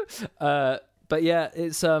you. But yeah,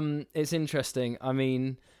 it's interesting. I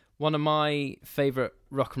mean, one of my favourite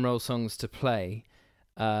rock and roll songs to play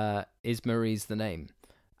is Marie's the Name.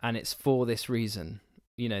 And it's for this reason.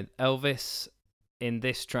 Elvis in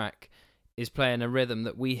this track is playing a rhythm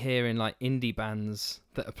that we hear in indie bands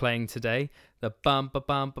that are playing today. The bum ba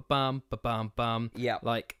bum ba bum ba bum bum. Yeah.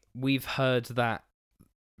 We've heard that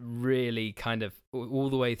really kind of all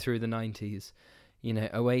the way through the 90s.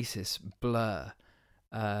 Oasis, Blur,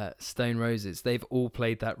 Stone Roses, they've all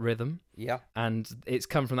played that rhythm. Yeah. And it's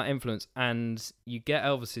come from that influence. And you get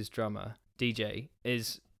Elvis's drummer, DJ,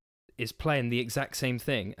 is playing the exact same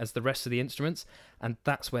thing as the rest of the instruments, and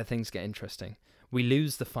that's where things get interesting. We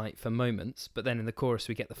lose the fight for moments, but then in the chorus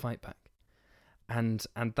we get the fight back. And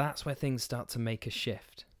that's where things start to make a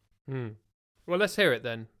shift. Well, let's hear it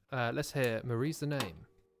then. Let's hear Marie's the Name.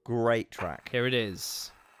 Great track. Here it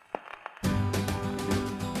is.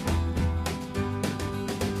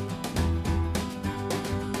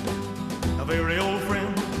 A very old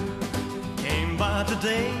friend came by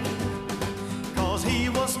today, 'cause he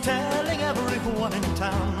was telling everyone in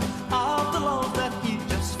town of the love that he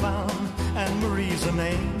just found, and Marie's the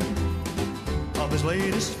name of his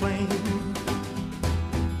latest flame.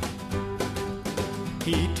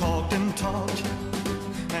 He talked and talked,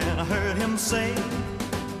 and I heard him say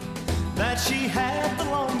that she had the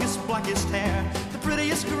longest, blackest hair, the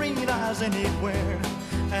prettiest green eyes anywhere,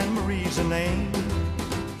 and Marie's the name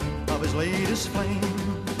of his latest flame.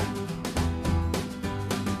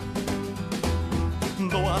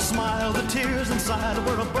 Though I smiled, the tears inside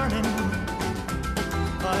were a-burning.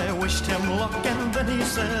 I wished him luck, and then he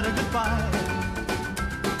said goodbye.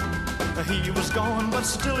 He was gone, but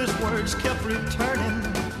still his words kept returning.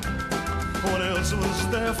 What else was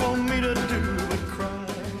there for me to do but cry?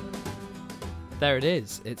 There it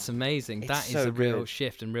is. It's amazing. That is so a real good.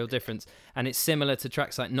 shift and real difference. And it's similar to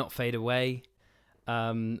tracks like Not Fade Away,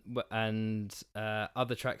 and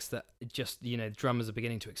other tracks that just, drummers are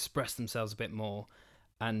beginning to express themselves a bit more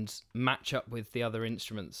and match up with the other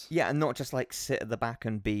instruments. Yeah, and not just sit at the back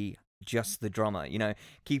and be just the drummer,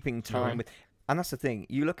 keeping time with. And that's the thing.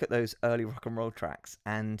 You look at those early rock and roll tracks,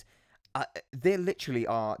 and they literally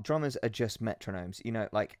are, drummers are just metronomes, you know,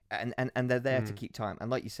 like, and they're there to keep time. And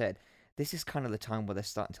like you said, this is kind of the time where they're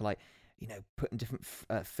starting to, like, you know, put in different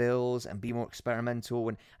fills and be more experimental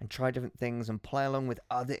and try different things and play along with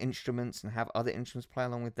other instruments and have other instruments play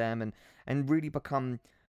along with them and really become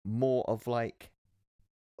more of like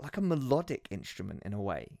a melodic instrument in a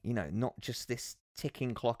way, you know, not just this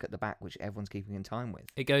ticking clock at the back which everyone's keeping in time with.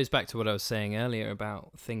 It goes back to what I was saying earlier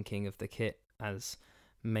about thinking of the kit as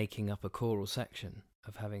making up a choral section,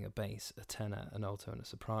 of having a bass, a tenor, an alto and a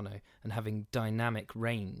soprano, and having dynamic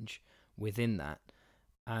range within that.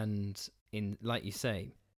 And in, like you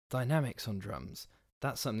say, dynamics on drums,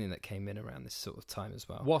 that's something that came in around this sort of time as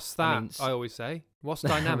well. What's that? I always say, what's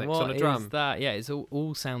dynamics on a drum? What is that? Yeah, it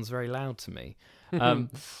all sounds very loud to me.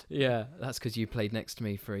 Yeah, that's because you played next to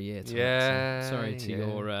me for a year, Tomek, Yeah, so sorry to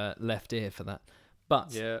your left ear for that.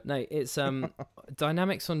 But no, it's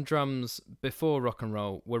dynamics on drums before rock and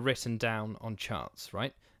roll were written down on charts,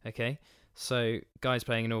 right? Okay, so guys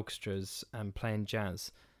playing in orchestras and playing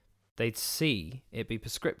jazz, they'd see it be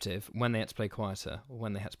prescriptive when they had to play quieter or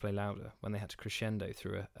when they had to play louder, when they had to crescendo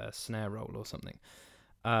through a snare roll or something.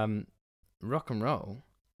 Rock and roll,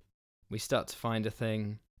 we start to find a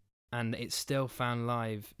thing, and it's still found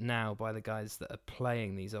live now by the guys that are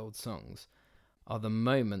playing these old songs, are the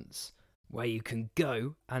moments where you can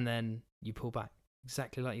go and then you pull back.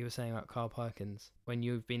 Exactly like you were saying about Carl Perkins. When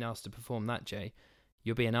you've been asked to perform that, Jay,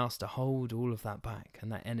 you're being asked to hold all of that back and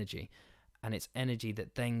that energy. And it's energy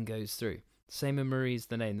that then goes through. Same in Marie's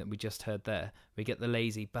the Name that we just heard there. We get the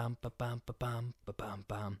lazy bam ba bam ba bam ba bam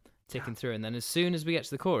bam ticking through, and then as soon as we get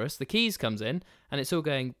to the chorus, the keys comes in, and it's all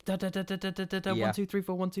going da da da da da da da 1 2 3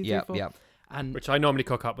 4 1 2 3 4. Yeah. And Which I normally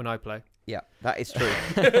cock up when I play. Yeah, that is true.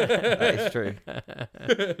 That is true.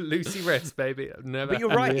 Loosey wrist, baby. Never. But you're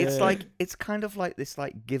right. It's like, it's kind of like this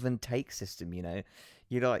like give and take system, you know.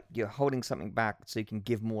 You're holding something back so you can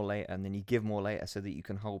give more later, and then you give more later so that you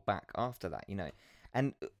can hold back after that, you know.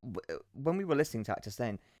 And when we were listening to that just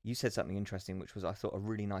then, you said something interesting, which was, I thought, a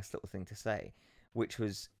really nice little thing to say, which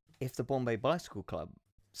was, if the Bombay Bicycle Club,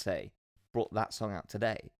 say, brought that song out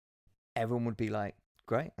today, everyone would be like,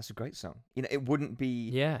 great, that's a great song. You know, it wouldn't be,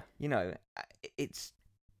 you know, it's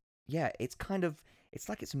kind of, it's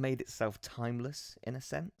like it's made itself timeless in a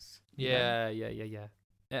sense. Yeah.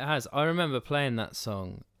 it has. I remember playing that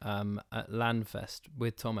song at Landfest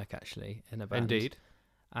with Tomek, actually, in a band. Indeed.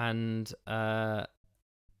 And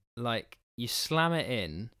like, you slam it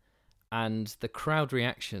in, and the crowd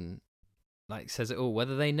reaction like says it all.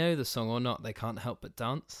 Whether they know the song or not, they can't help but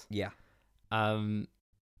dance. Yeah. And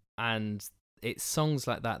it's songs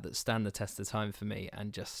like that that stand the test of time for me,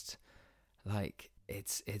 and just like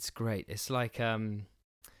it's great. It's like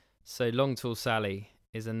so Long Tall Sally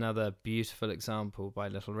is another beautiful example by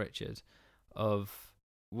Little Richard of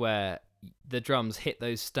where the drums hit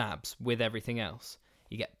those stabs with everything else.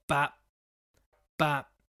 You get bap, bap,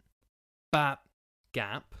 bap,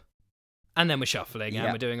 gap, and then we're shuffling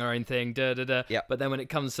and we're doing our own thing, da da da. Yep. But then when it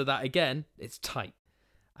comes to that again, it's tight,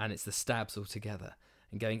 and it's the stabs all together.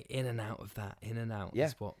 And going in and out of that, in and out,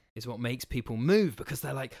 is what makes people move, because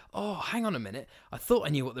they're like, oh, hang on a minute, I thought I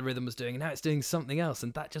knew what the rhythm was doing, and now it's doing something else,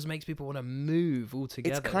 and that just makes people want to move all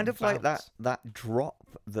together. It's kind of like that drop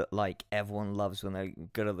that like everyone loves when they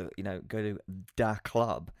go to da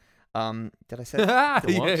club. Did I say that?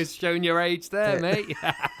 Yeah, it's showing your age there, mate.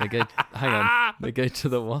 They go to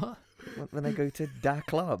the what? When they go to da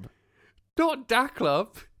club. Not da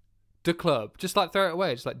club, da club. Just like throw it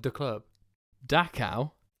away, just like da club.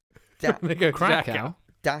 Dachau. They go Krakow.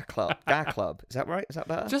 Da club. Is that right? Is that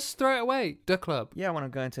better? Just throw it away. Da club. Yeah, when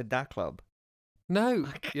I'm going to da club. No.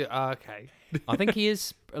 Okay. I think he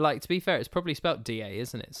is, like, to be fair, it's probably spelled D-A,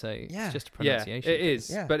 isn't it? So it's just a pronunciation. Yeah, it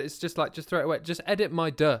is. Yeah. But it's just like, just throw it away. Just edit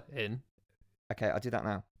my duh in. Okay, I'll do that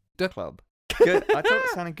now. Da club. Good. I thought it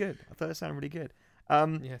sounded good. I thought it sounded really good.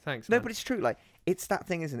 Yeah, thanks. No, man. but it's true. Like, it's that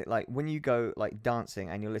thing, isn't it? Like, when you go like dancing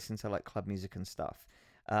and you're listening to like club music and stuff,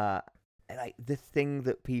 like the thing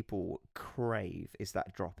that people crave is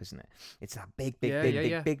that drop, isn't it? It's that big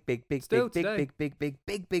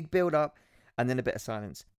build up, and then a bit of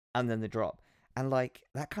silence, and then the drop. And like,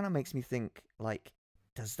 that kind of makes me think, like,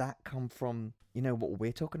 does that come from, you know, what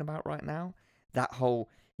we're talking about right now? That whole,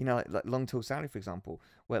 you know, like Long Tall Sally, for example,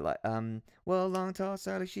 where like, well, Long Tall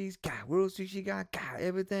Sally, she's got, what else she got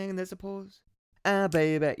everything, and there's a pause.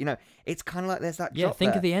 Baby. You know, it's kind of like there's that drop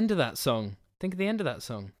think there. of the end of that song.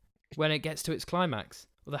 When it gets to its climax,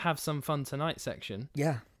 or the Have Some Fun Tonight section.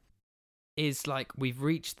 Yeah. Is like, we've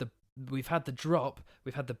had the drop,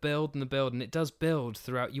 we've had the build, and it does build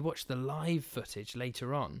throughout. You watch the live footage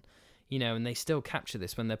later on, and they still capture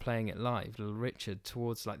this when they're playing it live. Little Richard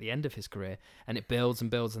towards like the end of his career, and it builds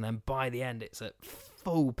and builds, and then by the end it's at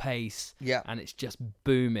full pace. Yeah. And it's just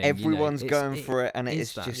booming. Everyone's going for it, and it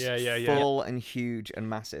is that. just Yeah. full and huge and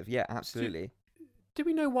massive. Yeah, absolutely. Do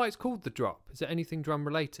we know why it's called the drop? Is it anything drum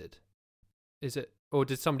related? Is it, or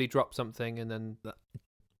did somebody drop something and then?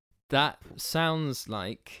 That sounds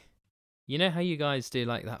like, how you guys do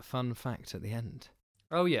like that fun fact at the end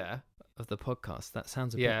Oh yeah. of the podcast. That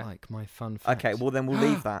sounds a Yeah. bit like my fun fact. Okay, well then we'll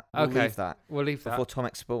leave that. We'll Okay. leave that We'll leave that. before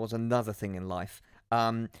Tomek spoils another thing in life.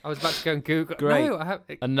 I was about to go and Google. Great. No, I have.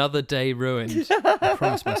 Another day ruined. I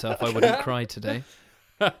promised myself I wouldn't cry today.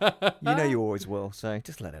 You know you always will, so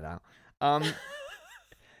just let it out.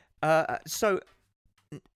 So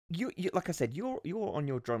you like I said, you're on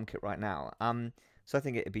your drum kit right now. So I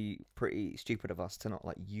think it'd be pretty stupid of us to not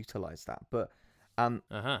like utilize that. But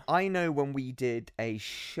I know when we did a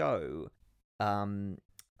show,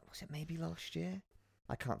 was it maybe last year?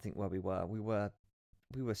 I can't think where we were. We were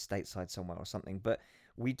stateside somewhere or something. But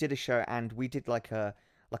we did a show and we did like a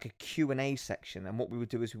Q&A section, and what we would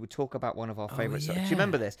do is we would talk about one of our favorite songs. Do you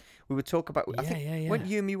remember this? We would talk about. I think weren't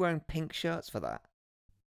you and me wearing pink shirts for that?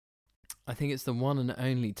 I think it's the one and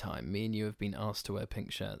only time me and you have been asked to wear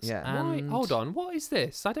pink shirts. Yeah. And Hold on. What is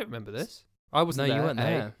this? I don't remember this. I wasn't No, there. you weren't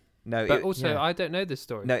there. No, But also, yeah. I don't know this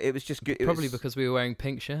story. no, it was just good. Probably because we were wearing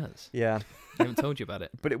pink shirts. Yeah, I haven't told you about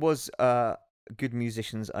it. but it was good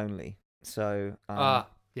musicians only. So Yeah.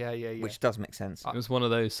 which does make sense. It was one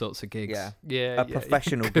of those sorts of gigs. Yeah. Yeah. A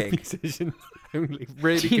professional Good gig. musicians only.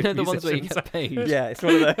 Really Do you good know the ones where you musicians. get paid? Yeah, it's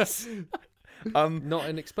one of those. Not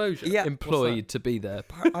an exposure. Yeah, Employed to be there.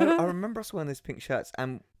 I remember us wearing those pink shirts,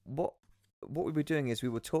 and what we were doing is we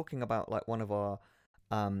were talking about like one of our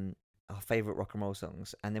favorite rock and roll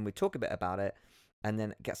songs, and then we'd talk a bit about it, and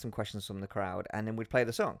then get some questions from the crowd, and then we'd play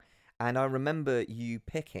the song. And I remember you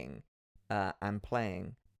picking and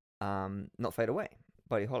playing "Not Fade Away"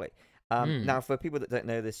 by Buddy Holly. Now, for people that don't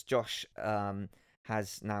know this, Josh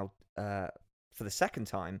has now for the second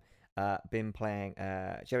time been playing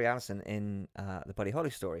Jerry Allison in the Buddy Holly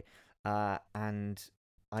story, and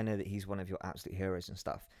I know that he's one of your absolute heroes and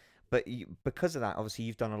stuff. But because of that, obviously,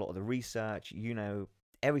 you've done a lot of the research. You know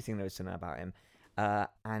everything there is to know about him,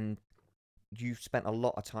 and you've spent a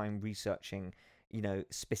lot of time researching,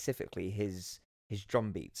 specifically his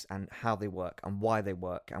drum beats and how they work and why they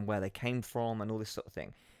work and where they came from and all this sort of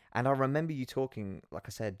thing. And I remember you talking, like I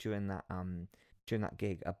said, during that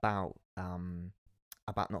gig about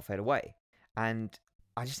Not Fade Away. And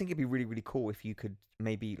I just think it'd be really, really cool if you could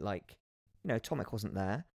maybe Tomek wasn't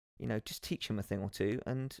there, just teach him a thing or two.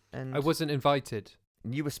 And I wasn't invited.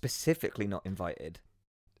 You were specifically not invited.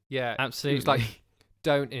 Yeah, Absolutely. He was like,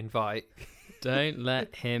 "Don't invite. Don't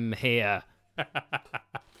let him hear."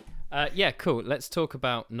 Yeah, cool. Let's talk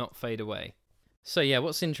about Not Fade Away. So yeah,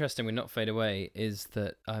 what's interesting with Not Fade Away is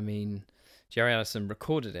that, Jerry Allison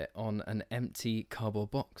recorded it on an empty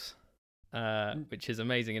cardboard box, which is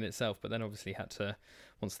amazing in itself, but then obviously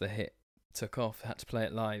once the hit took off, had to play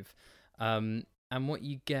it live. And what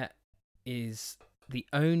you get is the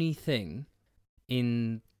only thing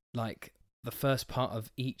in like the first part of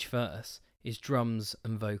each verse is drums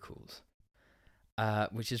and vocals,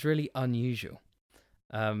 which is really unusual.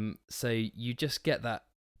 So you just get that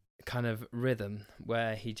kind of rhythm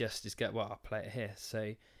where he just is I'll play it here.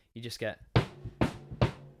 So you just get,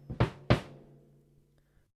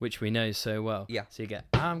 which we know so well. Yeah. So you get,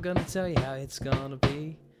 I'm gonna tell you how it's gonna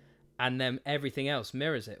be, and then everything else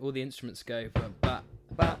mirrors it. All the instruments go ba ba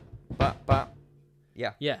ba ba.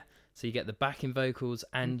 Yeah. Yeah. So you get the backing vocals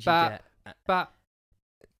and you Ba, get But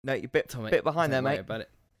No, you're bit Tomek, behind there, don't worry mate. about it.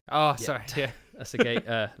 oh, Yeah. sorry. Yeah. That's a gate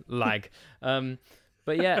lag.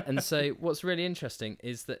 But yeah, and so what's really interesting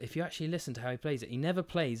is that if you actually listen to how he plays it, he never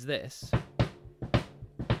plays this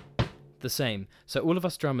the same. So all of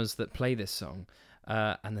us drummers that play this song,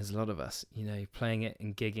 and there's a lot of us, playing it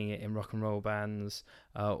and gigging it in rock and roll bands,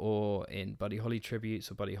 or in Buddy Holly tributes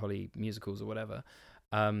or Buddy Holly musicals or whatever,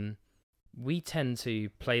 we tend to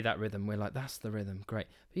play that rhythm. We're like, that's the rhythm, great.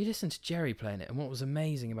 But you listen to Jerry playing it, and what was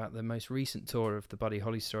amazing about the most recent tour of the Buddy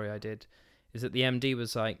Holly story I did is that the MD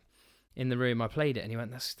was like, in the room, I played it, and he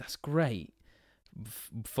went, that's great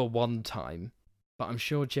for one time, but I'm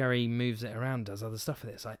sure Jerry moves it around, does other stuff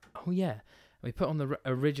with it. It's like, oh yeah. And we put on the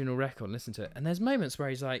original record and listen to it, and there's moments where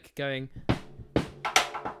he's like going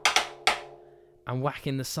and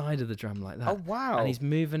whacking the side of the drum like that. Oh, wow. And he's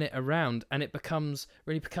moving it around, and it becomes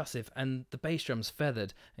really percussive, and the bass drum's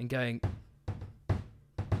feathered and going.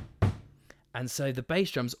 And so the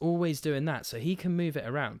bass drum's always doing that, so he can move it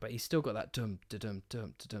around, but he's still got that dum da dum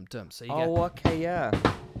dum da dum dum. So you get, Oh, okay, yeah.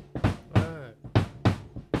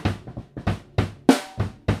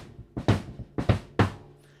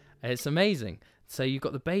 It's amazing. So you've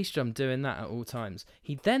got the bass drum doing that at all times.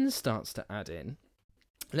 He then starts to add in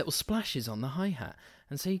little splashes on the hi-hat.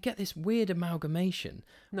 And so you get this weird amalgamation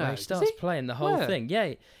where he starts playing the whole thing.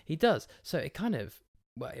 Yeah, he does. So it kind of,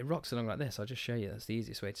 well, it rocks along like this. I'll just show you. That's the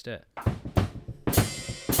easiest way to do it.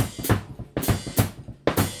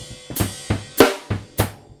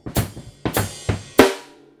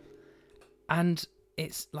 And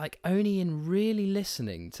it's like only in really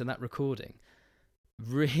listening to that recording,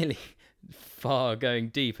 really far going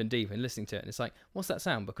deep and listening to it. And it's like, what's that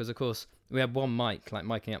sound? Because, of course, we had one mic, like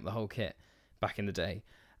miking up the whole kit back in the day.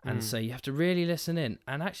 And so you have to really listen in.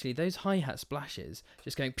 And actually, those hi-hat splashes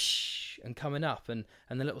just going psh and coming up, and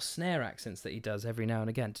the little snare accents that he does every now and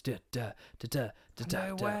again.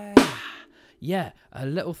 No way. Yeah,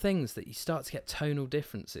 little things that you start to get tonal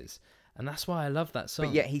differences. And that's why I love that song.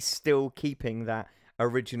 But yet he's still keeping that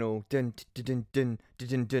original dun dun dun dun dun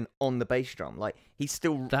dun dun on the bass drum. Like he's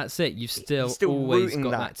still. That's it. You've still always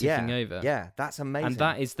got that ticking over. Yeah, that's amazing. And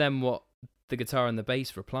that is then what the guitar and the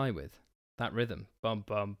bass reply with. That rhythm, bum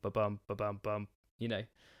bum ba bum ba bum bum. You know,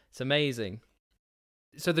 it's amazing.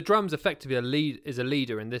 So the drums effectively is a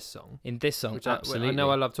leader in this song. Which absolutely. I know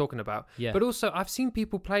I love talking about. Yeah. But also I've seen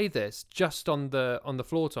people play this just on the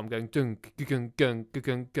floor tom, going dung gung gung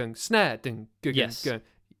gung gung snare dung gung gung.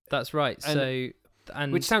 That's right.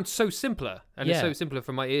 And which sounds so simpler, and it's so simpler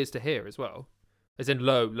for my ears to hear as well. As in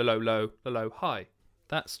low, low, low, low, high.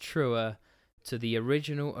 That's truer to the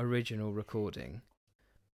original recording.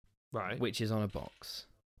 Right. Which is on a box.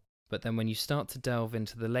 But then when you start to delve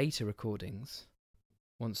into the later recordings,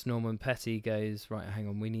 once Norman Petty goes, right, hang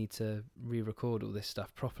on, we need to re-record all this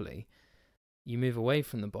stuff properly, you move away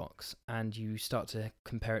from the box and you start to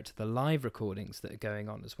compare it to the live recordings that are going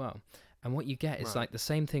on as well. And what you get is like the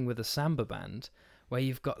same thing with a samba band, where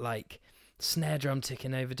you've got like snare drum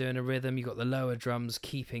ticking over doing a rhythm, you've got the lower drums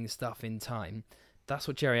keeping stuff in time. That's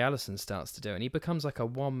what Jerry Allison starts to do, and he becomes like a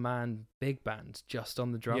one-man big band just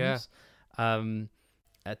on the drums. Yeah.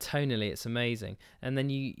 Tonally, it's amazing. And then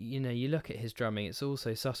you look at his drumming; it's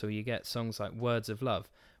also subtle. You get songs like "Words of Love,"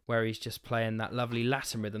 where he's just playing that lovely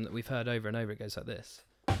Latin rhythm that we've heard over and over. It goes like this,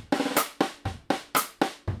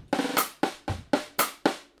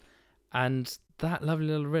 and that lovely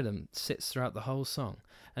little rhythm sits throughout the whole song.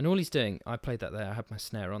 And all he's doing, I played that there. I have my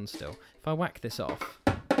snare on still. If I whack this off.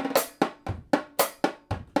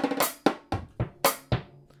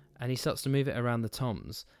 And he starts to move it around the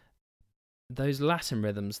toms. Those Latin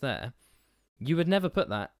rhythms there, you would never put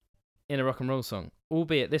that in a rock and roll song,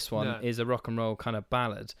 albeit this one is a rock and roll kind of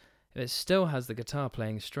ballad. It still has the guitar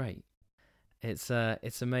playing straight. It's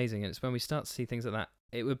amazing, and it's when we start to see things like that.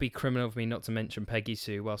 It would be criminal of me not to mention Peggy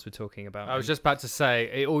Sue whilst we're talking about. I was just about to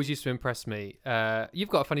say, it always used to impress me. You've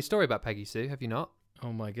got a funny story about Peggy Sue, have you not?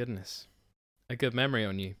 Oh my goodness, a good memory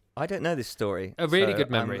on you. I don't know this story. A really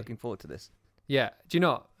good memory. I'm looking forward to this. Yeah. Do you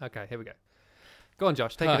not? Okay, here we go. Go on,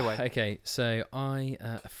 Josh. Take it away. Okay, so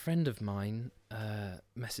a friend of mine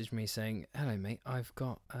messaged me saying, "Hello, mate. I've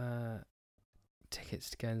got tickets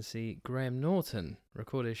to go and see Graham Norton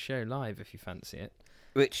record his show live if you fancy it."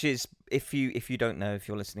 Which is, if you don't know, if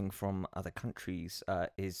you're listening from other countries,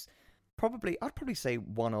 is probably, I'd probably say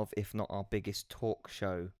one of, if not our biggest talk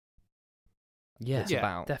show. Yeah,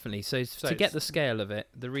 about. Definitely. So to get the scale of it,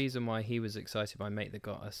 the reason why he was excited, my mate that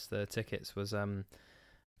got us the tickets, was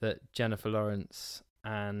that Jennifer Lawrence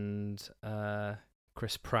and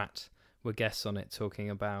Chris Pratt were guests on it, talking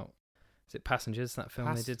about, is it Passengers, that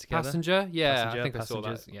film they did together? Passenger? Yeah, I think I saw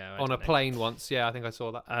that. Yeah, on a plane once. Yeah, I think I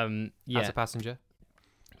saw that. As a passenger.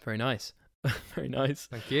 Very nice. Very nice.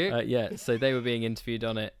 Thank you. Yeah, so they were being interviewed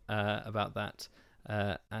on it about that,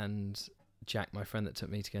 and Jack, my friend that took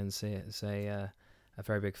me to go and see it, is a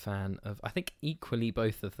very big fan of, I think, equally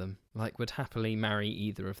both of them, like would happily marry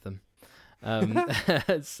either of them.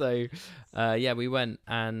 So we went,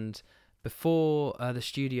 and before the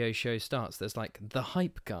studio show starts, there's like the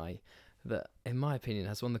hype guy that, in my opinion,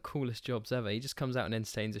 has one of the coolest jobs ever. He just comes out and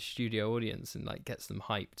entertains a studio audience and like gets them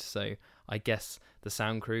hyped. So I guess the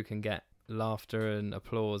sound crew can get laughter and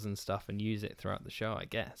applause and stuff and use it throughout the show, I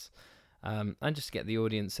guess. And just to get the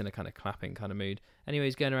audience in a kind of clapping kind of mood. Anyway,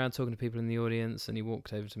 he's going around talking to people in the audience, and he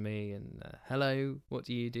walked over to me and, "Hello, what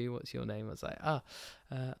do you do? What's your name?" I was like,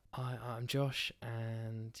 I'm Josh,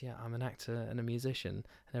 and yeah, I'm an actor and a musician.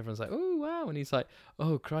 And everyone's like, "Oh, wow." And he's like,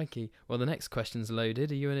 "Oh, crikey. Well, the next question's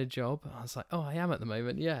loaded. Are you in a job?" I was like, "Oh, I am at the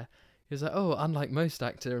moment, yeah." He was like, "Oh, unlike most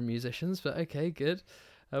actor and musicians, but okay, good.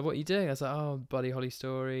 What are you doing?" I was like, "Oh, Buddy Holly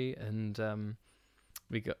story." And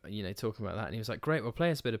we got, talking about that, and he was like, great, well,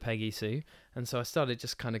 play us a bit of Peggy Sue. And so I started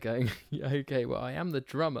just kind of going, yeah, okay, well, I am the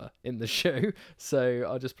drummer in the show, so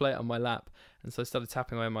I'll just play it on my lap. And so I started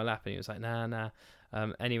tapping away on my lap, and he was like, nah.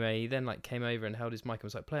 Anyway, he then like came over and held his mic and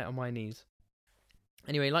was like, play it on my knees.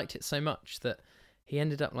 Anyway, he liked it so much that he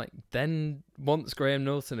ended up like, then once Graham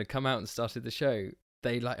Norton had come out and started the show,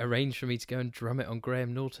 they like arranged for me to go and drum it on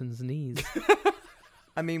Graham Norton's knees.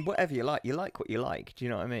 I mean, whatever you like what you like. Do you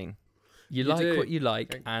know what I mean? You like what you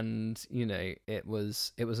like, and it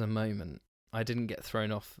was a moment. I didn't get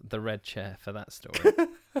thrown off the red chair for that story.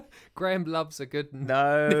 Graham loves a good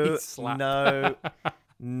No, slap. no.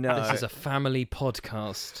 This is a family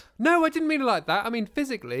podcast. No, I didn't mean it like that. I mean,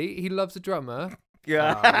 physically, he loves a drummer.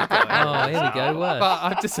 Yeah. Oh, here we go. Worse. But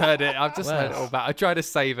I've just heard it. I've just heard it all back. I tried to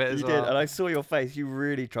save it as You well. did, and I saw your face. You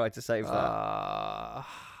really tried to save that.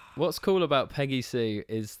 What's cool about Peggy Sue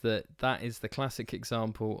is that is the classic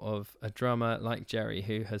example of a drummer like Jerry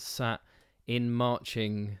who has sat in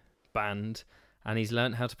marching band and he's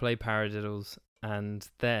learnt how to play paradiddles, and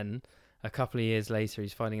then a couple of years later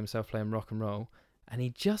he's finding himself playing rock and roll, and he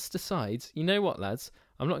just decides, you know what, lads,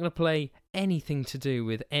 I'm not going to play anything to do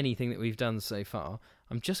with anything that we've done so far.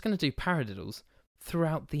 I'm just going to do paradiddles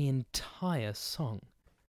throughout the entire song.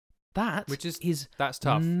 That's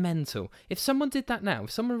tough. Mental. If someone did that now,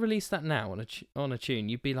 if someone released that now on a tune,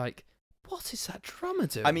 you'd be like, what is that drummer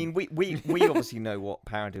doing? I mean, we obviously know what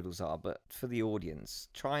paradiddles are, but for the audience,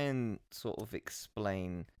 try and sort of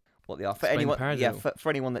explain what they are. For anyone, for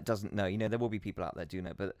anyone that doesn't know, there will be people out there do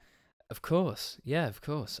know, but of course, yeah, of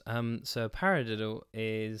course. So a paradiddle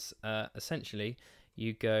is essentially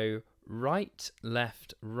you go right,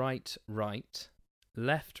 left, right, right,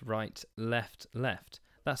 left, right, left, left.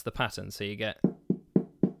 That's the pattern. So you get.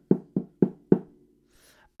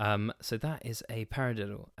 So that is a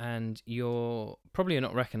paradiddle, and you're probably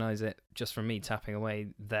not recognise it just from me tapping away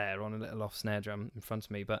there on a little off snare drum in front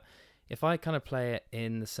of me. But if I kind of play it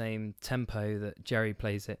in the same tempo that Jerry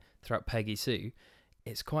plays it throughout Peggy Sue,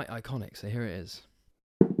 it's quite iconic. So here it is.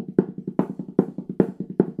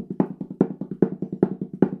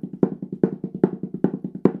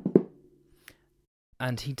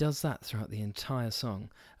 And he does that throughout the entire song.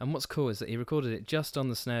 And what's cool is that he recorded it just on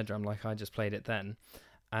the snare drum like I just played it then.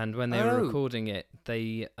 And when they were recording it,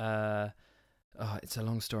 they... it's a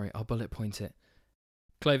long story. I'll bullet point it.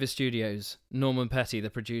 Clover Studios, Norman Petty, the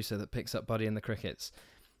producer that picks up Buddy and the Crickets.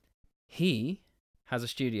 He has a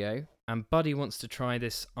studio, and Buddy wants to try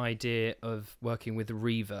this idea of working with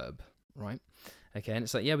reverb, right? Okay, and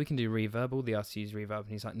it's like, yeah, we can do reverb. All the artists use reverb.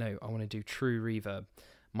 And he's like, no, I want to do true reverb.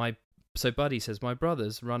 So Buddy says, my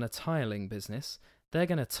brothers run a tiling business. They're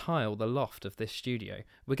going to tile the loft of this studio.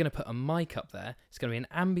 We're going to put a mic up there. It's going to be an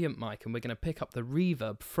ambient mic, and we're going to pick up the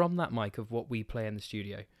reverb from that mic of what we play in the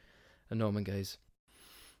studio. And Norman goes,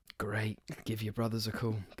 great, give your brothers a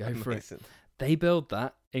call. Go for it. They build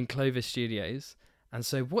that in Clover Studios. And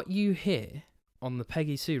so what you hear on the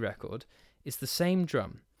Peggy Sue record is the same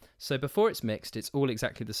drum. So before it's mixed, it's all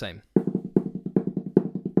exactly the same.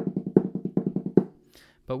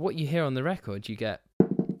 But what you hear on the record, you get...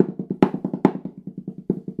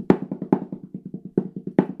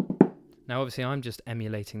 Now, obviously, I'm just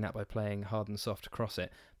emulating that by playing hard and soft across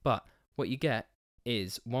it. But what you get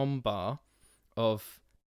is one bar of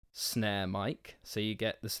snare mic. So you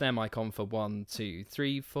get the snare mic on for 1, 2,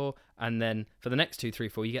 3, 4. And then for the next 2, 3,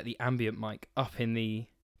 4, you get the ambient mic up in the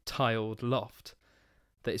tiled loft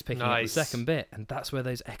that is picking up the second bit. And that's where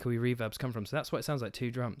those echoey reverbs come from. So that's what it sounds like,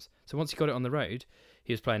 2 drums. So once you got it on the road,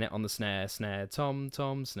 he was playing it on the snare, tom,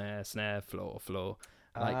 snare, floor,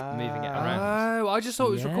 like moving it around. Oh, I just thought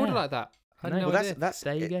it was recorded like that. I had no idea.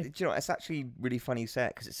 There you go. Do you know, it's actually really funny you say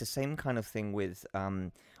it, because it's the same kind of thing with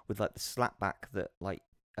like the slapback that like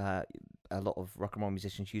a lot of rock and roll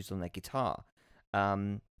musicians use on their guitar.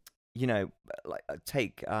 Like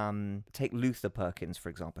take Luther Perkins, for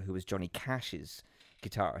example, who was Johnny Cash's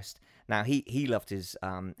guitarist. Now he loved his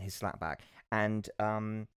slapback, and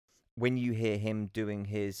when you hear him doing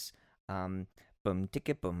his bum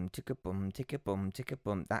ticka bum ticka bum ticka bum ticka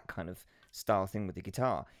bum, that kind of style thing with the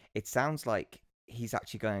guitar, it sounds like he's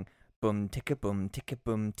actually going bum ticka bum ticka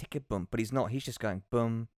bum ticka bum, but he's not. He's just going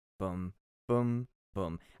bum bum bum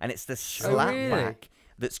bum, and it's the slapback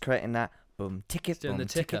that's creating that bum ticka bum the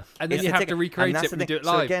ticker, and then you have to recreate it when you do it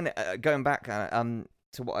live. So again, going back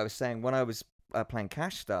to what I was saying, when I was playing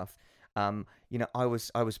Cash stuff, I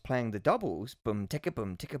was playing the doubles, bum ticka,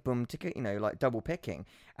 like double picking,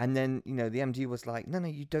 and then the MD was like, no,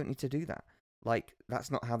 you don't need to do that. Like,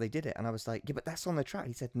 that's not how they did it. And I was like, yeah, but that's on the track.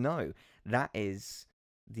 He said, no, that is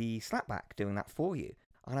the slapback doing that for you.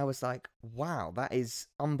 and I was like, wow, that is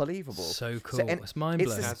unbelievable. So cool. And It's mind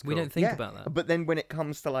blowing. That's We cool. don't think Yeah, about that. But then when it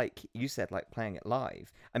comes to, like you said, like playing it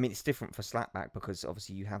live, I mean, it's different for slapback because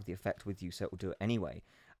obviously you have the effect with you, so it will do it anyway.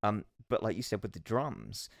 But like you said, with the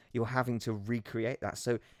drums, you're having to recreate that.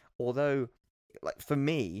 So although, like for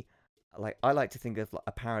me, like I like to think of like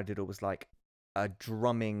a paradiddle was like a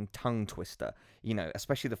drumming tongue twister,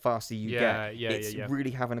 especially the faster you get, it's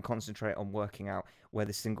really having to concentrate on working out where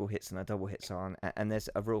the single hits and the double hits are, and there's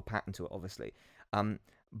a real pattern to it, obviously.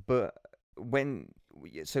 But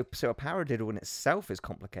so a paradiddle in itself is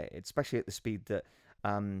complicated, especially at the speed that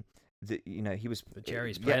he was. But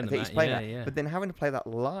Jerry's playing them. He's playing that. Yeah. But then having to play that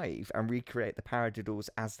live and recreate the paradiddles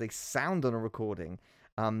as they sound on a recording,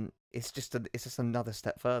 it's just another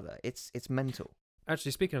step further. It's mental.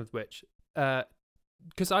 Actually, speaking of which,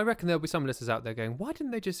 because I reckon there'll be some listeners out there going, why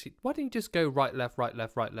didn't you just go right, left, right,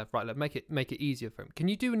 left, right, left, right, left, make it easier for him? Can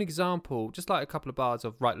you do an example, just like a couple of bars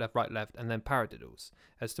of right, left, and then paradiddles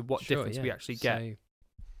as to what difference we actually get?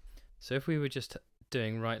 So if we were just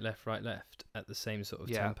doing right, left at the same sort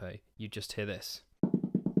of tempo, you just hear this.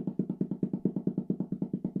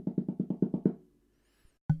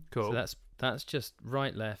 Cool. So that's just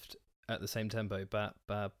right, left at the same tempo. Ba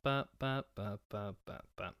ba ba ba ba ba ba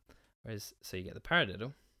ba. Whereas, so you get the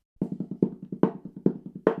paradiddle.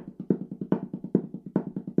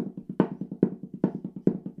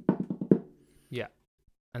 Yeah.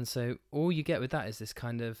 And so all you get with that is this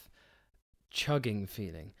kind of chugging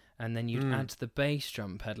feeling. And then you'd add the bass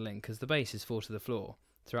drum pedaling, because the bass is 4 to the floor.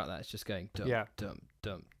 Throughout that, it's just going dum, dum,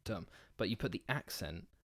 dum, dum. But you put the accent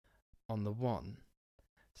on the 1.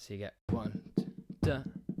 So you get 1, da,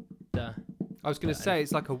 da. I was going to say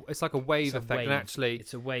it's like a wave effect, and actually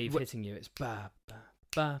it's a wave hitting you. It's ba ba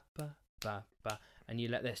ba ba ba ba, and you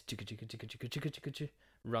let this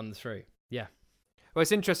run through. Yeah. Well,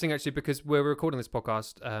 it's interesting actually because we're recording this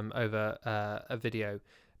podcast over a video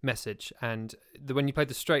message, and when you played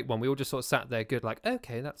the straight one, we all just sort of sat there good, like,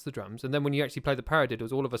 okay, that's the drums. And then when you actually play the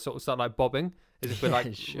paradiddles, all of us sort of start like bobbing as if we're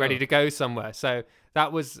like ready to go somewhere. So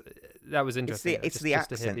that was interesting. It's the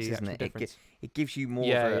accents, isn't it? It gives you more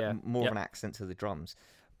of an accent to the drums.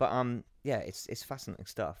 But it's fascinating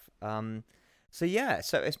stuff. So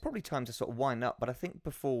it's probably time to sort of wind up. But I think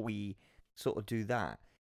before we sort of do that,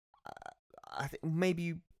 I think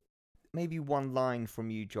maybe one line from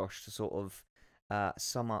you, Josh, to sort of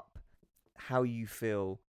sum up how you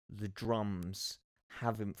feel the drums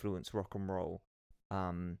have influenced rock and roll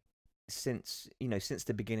since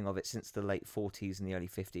the beginning of it, since the late 40s and the early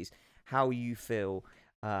 50s. How you feel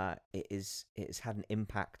it has had an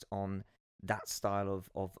impact on that style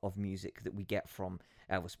of music that we get from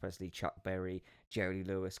Elvis Presley, Chuck Berry, Jerry Lee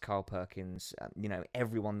Lewis, Carl Perkins,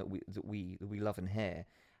 everyone that we love and hear.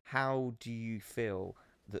 How do you feel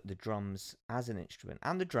that the drums as an instrument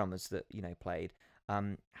and the drummers that played,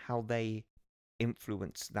 how they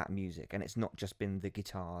influence that music? And it's not just been the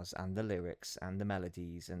guitars and the lyrics and the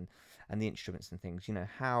melodies and the instruments and things.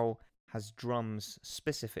 How has drums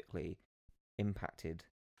specifically had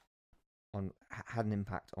an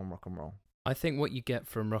impact on rock and roll? I think what you get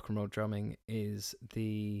from rock and roll drumming is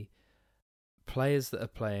the players that are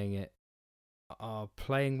playing it are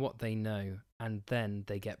playing what they know, and then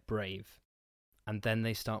they get brave, and then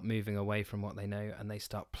they start moving away from what they know, and they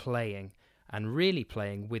start playing and really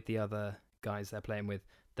playing with the other guys they're playing with.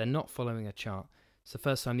 They're not following a chart. It's the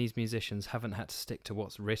first time these musicians haven't had to stick to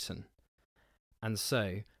what's written, and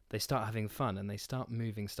so they start having fun and they start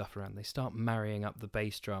moving stuff around. They start marrying up the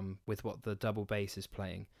bass drum with what the double bass is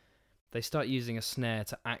playing. They start using a snare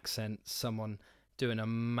to accent someone doing a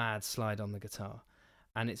mad slide on the guitar.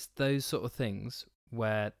 And it's those sort of things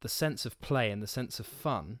where the sense of play and the sense of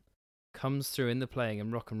fun comes through in the playing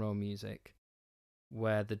in rock and roll music,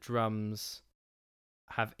 where the drums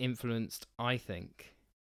have influenced, I think,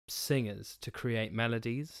 singers to create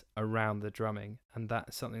melodies around the drumming. And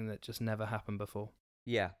that's something that just never happened before.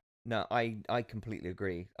 Yeah. No, I completely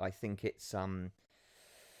agree. I think it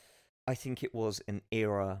was an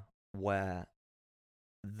era where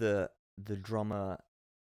the drummer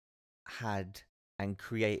had and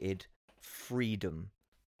created freedom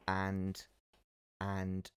and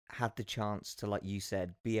had the chance to, like you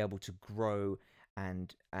said, be able to grow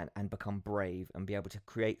and become brave and be able to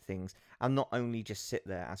create things, and not only just sit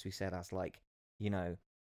there, as we said, as like a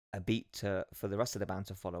beat for the rest of the band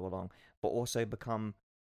to follow along, but also become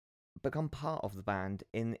part of the band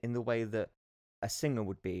in the way that a singer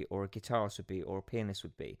would be, or a guitarist would be, or a pianist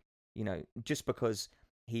would be. Just because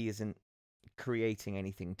he isn't creating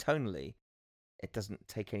anything tonally, it doesn't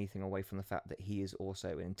take anything away from the fact that he is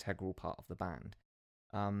also an integral part of the band.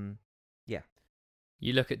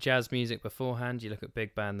 You look at jazz music beforehand, you look at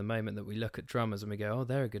big band, the moment that we look at drummers and we go, oh,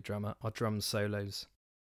 they're a good drummer, our drum solos.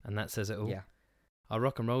 And that says it all. Yeah. Our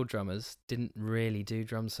rock and roll drummers didn't really do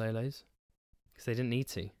drum solos because they didn't need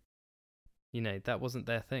to. You know, that wasn't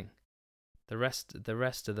their thing. The rest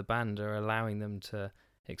of the band are allowing them to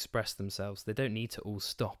express themselves. They don't need to all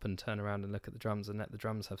stop and turn around and look at the drums and let the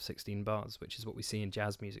drums have 16 bars, which is what we see in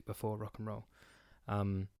jazz music before rock and roll.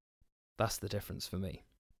 That's the difference for me.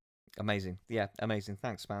 Amazing. Yeah, amazing.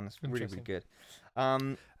 Thanks, man. That's really, really good.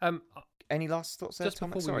 Any last thoughts there, Just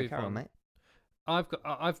Tom? before we Sorry, move carry on, on, mate. I've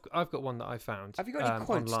got one that I found. Have you got any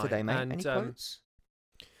quotes online, today, mate? and, Any quotes?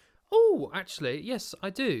 Oh, actually, yes,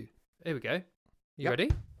 I do. Here we go. You Yep.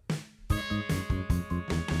 ready?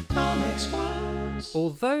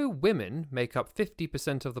 Although women make up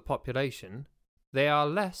 50% of the population, they are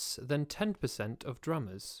less than 10% of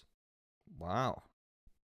drummers. Wow.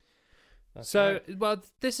 Well,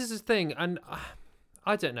 this is the thing, and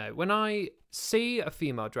I don't know. When I see a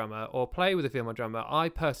female drummer or play with a female drummer, I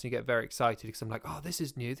personally get very excited because I'm like, oh, this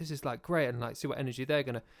is new. This is like great, and like see what energy they're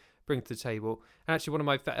gonna bring to the table. And actually, one of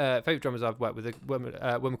my favorite drummers I've worked with, a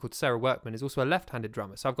woman called Sarah Workman, is also a left-handed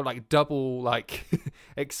drummer. So I've got like double like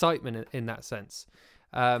excitement in that sense.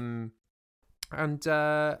 And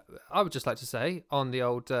I would just like to say on the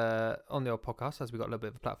old podcast, as we got a little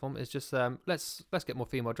bit of a platform, is just let's get more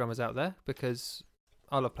female drummers out there because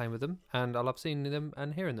I love playing with them and I love seeing them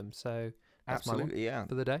and hearing them. So that's Absolutely, yeah.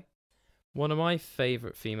 for the day. One of my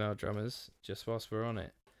favourite female drummers, just whilst we're on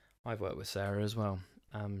it, I've worked with Sarah as well.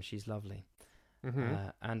 She's lovely. Mm-hmm.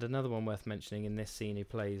 And another one worth mentioning in this scene who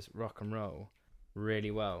plays rock and roll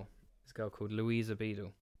really well is a girl called Louisa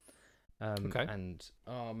Beadle. Okay. And,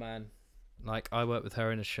 oh man, like I worked with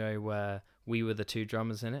her in a show where we were the two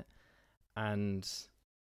drummers in it, and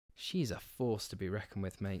she's a force to be reckoned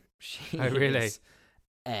with, mate. She Oh, really? is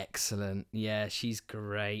excellent. Yeah, she's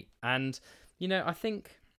great. And, you know,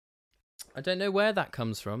 I don't know where that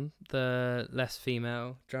comes from, the less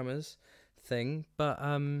female drummers thing, but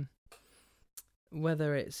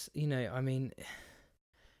whether it's, you know, I mean,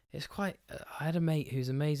 it's quite, I had a mate who's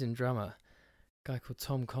an amazing drummer, a guy called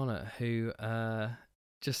Tom Connor, who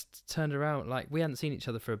just turned around, like we hadn't seen each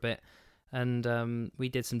other for a bit, and we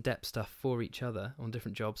did some depth stuff for each other on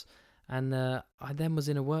different jobs, and I then was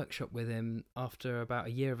in a workshop with him after about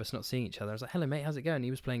a year of us not seeing each other. I was like, hello mate, how's it going?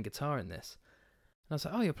 He was playing guitar in this, and I was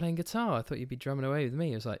like, oh, you're playing guitar? I thought you'd be drumming away with me.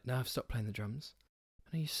 He was like, no, I've stopped playing the drums.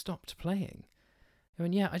 And you stopped playing? I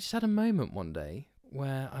went, yeah, I just had a moment one day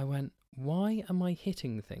where I went, why am I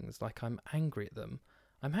hitting things like I'm angry at them?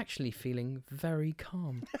 I'm actually feeling very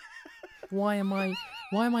calm. Why are my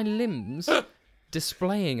limbs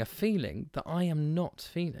displaying a feeling that I am not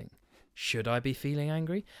feeling? Should I be feeling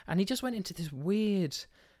angry? And he just went into this weird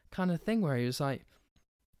kind of thing where he was like,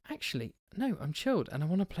 actually, no, I'm chilled and I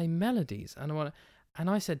want to play melodies and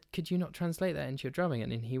I said, could you not translate that into your drumming?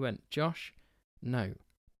 And then he went, Josh, no,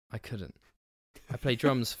 I couldn't. I play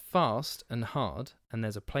drums fast and hard, and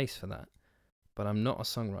there's a place for that. But I'm not a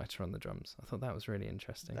songwriter on the drums. I thought that was really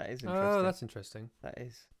interesting. That is interesting. Oh, that's interesting. That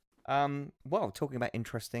is. Well, talking about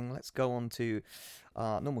interesting, let's go on to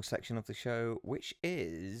our normal section of the show, which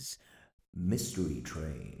is Mystery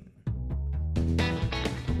Train.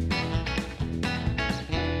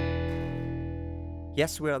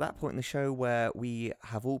 Yes, we're at that point in the show where we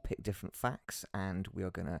have all picked different facts and we are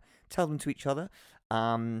going to tell them to each other.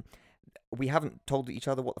 We haven't told each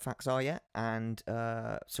other what the facts are yet, and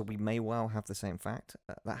so we may well have the same fact.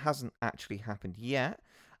 That hasn't actually happened yet.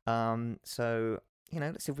 So, you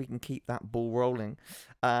know, let's see if we can keep that ball rolling.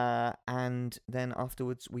 And then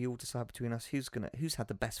afterwards, we all decide between us who's had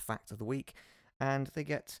the best fact of the week, and they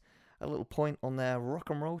get a little point on their rock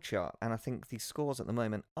and roll chart. And I think the scores at the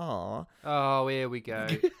moment are... Oh, here we go.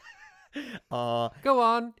 are Go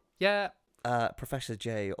on. Yeah. Professor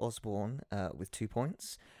J. Osborne with 2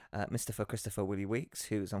 points. Mr. Christopher Willie Weeks,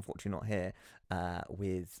 who's unfortunately not here,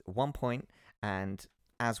 with 1 point. And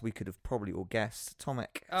as we could have probably all guessed,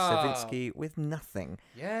 Tomek Savinsky with nothing.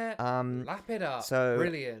 Yeah. Lap it up. So,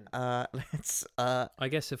 brilliant. Let's... I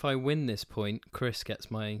guess if I win this point, Chris gets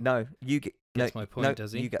my... No, you get... Gets no, my point, no,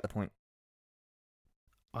 does he? You get the point.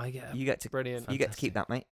 I get... You get to... Brilliant. You get to keep that,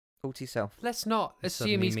 mate. All to yourself. Let's not This assume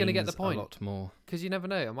suddenly he's going to get the means point. a lot more. Because you never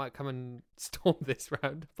know. I might come and storm this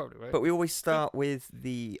round. Probably won't. But we always start with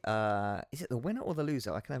the... is it the winner or the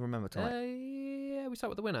loser? I can never remember, Tomek. Yeah, we start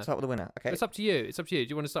with the winner. Start with the winner. Okay. It's up to you. It's up to you. Do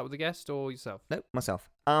you want to start with the guest or yourself? No, myself.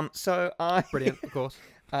 So I... Brilliant, of course.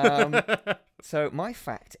 So my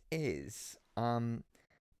fact is, the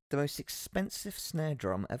most expensive snare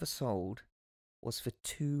drum ever sold was for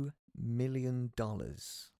 $2 million.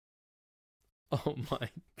 Oh my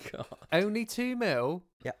god. Only 2 mil?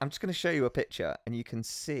 Yeah, I'm just going to show you a picture, and you can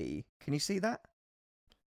see. Can you see that?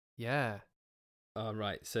 Yeah. Oh,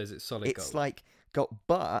 right. So is it solid It's gold? like got,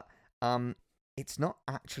 but it's not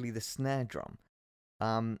actually the snare drum.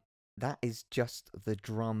 That is just the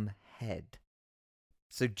drum head.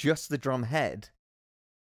 So just the drum head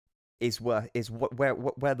is where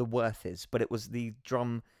the worth is, but it was the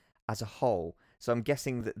drum as a whole. So I'm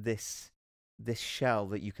guessing that this shell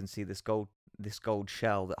that you can see, this gold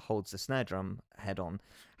shell that holds the snare drum head on,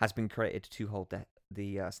 has been created to hold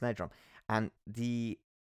the snare drum, and the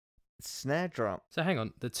snare drum. So hang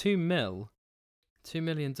on, the $2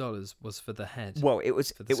 million was for the head. Well, it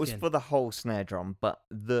was For the was skin. for the whole snare drum, but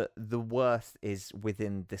the worth is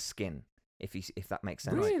within the skin. If that makes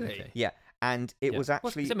sense. Really? Okay. Yeah, and it Yeah. was What's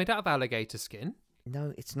actually is it made out of alligator skin?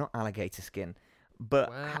 no, it's not alligator skin, but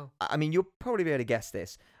Wow. I mean you'll probably be able to guess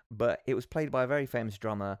this, but it was played by a very famous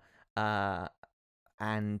drummer,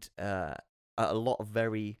 and a lot of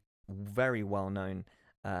very very well known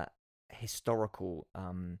historical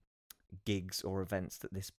gigs or events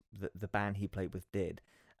that the band he played with did.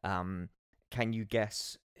 Can you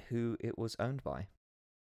guess who it was owned by?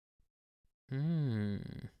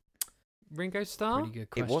 Ringo Starr? Pretty good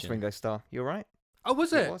question. It was Ringo Starr. You're right. Oh,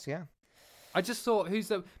 was it? It was, yeah. I just thought, who's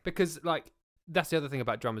the... Because, like, that's the other thing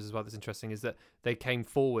about drummers as well that's interesting, is that they came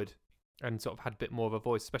forward and sort of had a bit more of a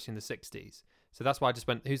voice, especially in the 60s. So that's why I just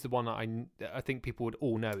went, who's the one that I think people would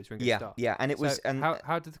all know is Ringo Starr. Yeah, and it was... So and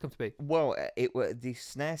how did it come to be? Well, the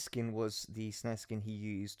snare skin was the snare skin he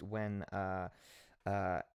used when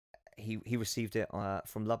he received it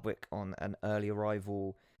from Ludwig on an early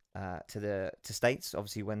arrival to States.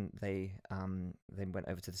 Obviously, when they went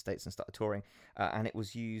over to the States and started touring, and it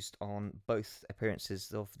was used on both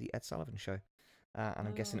appearances of the Ed Sullivan Show. And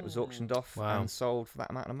I'm guessing it was auctioned off Wow. and sold for that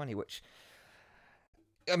amount of money, which,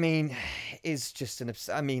 I mean, is just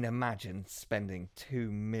I mean, imagine spending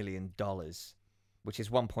 $2 million, which is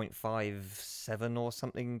 1.57 or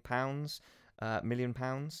something million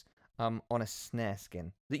pounds, on a snare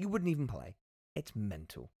skin that you wouldn't even play. It's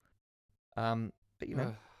mental. But you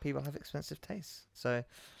know, people have expensive tastes, so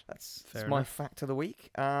that's Fair my enough. fact of the week.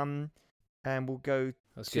 And we'll go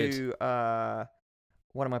That's good. to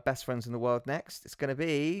one of my best friends in the world next. It's going to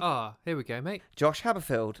be Here we go, mate. Josh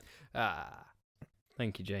Haberfield.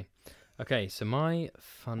 Thank you, Jay. Okay, so my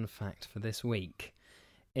fun fact for this week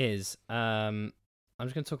is I'm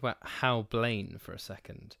just going to talk about Hal Blaine for a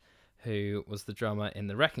second, who was the drummer in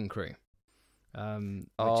the Wrecking Crew, which is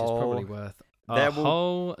probably worth a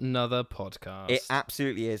whole nother podcast. It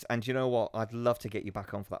absolutely is. And you know what? I'd love to get you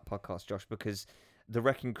back on for that podcast, Josh, because the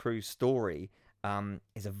Wrecking Crew story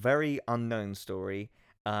is a very unknown story.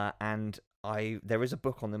 And there is a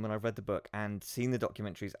book on them, and I've read the book and seen the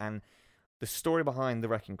documentaries, and the story behind the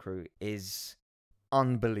Wrecking Crew is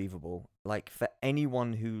unbelievable. Like, for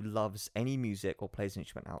anyone who loves any music or plays an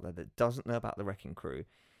instrument out there that doesn't know about the Wrecking Crew,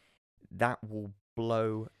 that will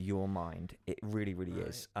blow your mind. It really, really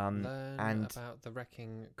is. Learn and about the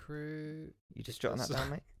Wrecking Crew. you just jotting that down,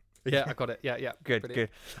 mate? Yeah, I got it. Yeah. Good,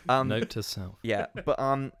 Brilliant. good. Note to self. Yeah,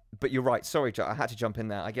 but you're right. Sorry, Joe, I had to jump in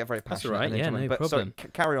there. I get very That's passionate. all right, and then yeah, jump in. no But problem.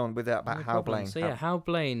 sorry, carry on with that about No Hal problem. Blaine. So yeah, Hal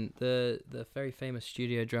Blaine, the very famous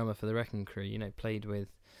studio drummer for the Wrecking Crew, you know, played with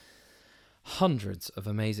hundreds of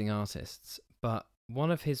amazing artists. But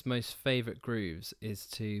one of his most favourite grooves is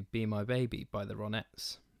to "Be My Baby" by the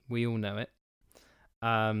Ronettes. We all know it.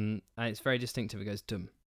 And it's very distinctive. It goes dum,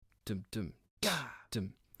 dum, dum, ga,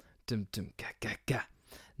 dum, dum, dum, ga, ga, ga.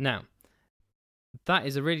 Now, that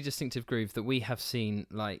is a really distinctive groove that we have seen,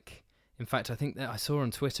 like, in fact, I think that I saw on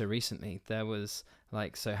Twitter recently, there was,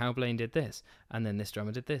 like, so Hal Blaine did this, and then this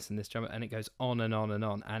drummer did this, and this drummer, and it goes on and on and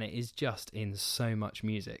on, and it is just in so much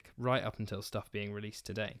music, right up until stuff being released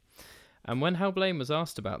today. And when Hal Blaine was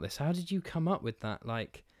asked about this, how did you come up with that,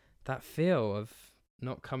 like, that feel of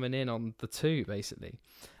not coming in on the two, basically?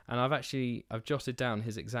 And I've jotted down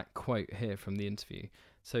his exact quote here from the interview.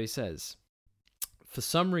 So he says, "For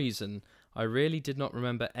some reason, I really did not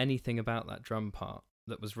remember anything about that drum part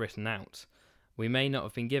that was written out. We may not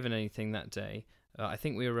have been given anything that day. I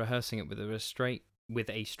think we were rehearsing it with a straight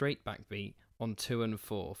backbeat on 2 and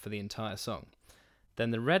 4 for the entire song.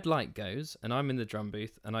 Then the red light goes, and I'm in the drum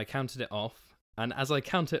booth, and I counted it off, and as I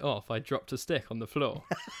count it off, I dropped a stick on the floor.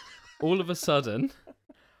 All of a sudden,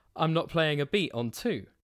 I'm not playing a beat on 2.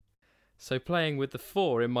 So playing with the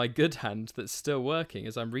 4 in my good hand that's still working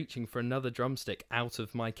as I'm reaching for another drumstick out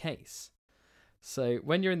of my case. So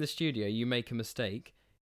when you're in the studio, you make a mistake,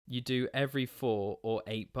 you do every 4 or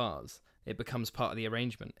 8 bars. It becomes part of the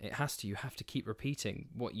arrangement. You have to keep repeating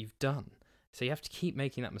what you've done. So you have to keep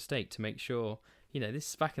making that mistake to make sure this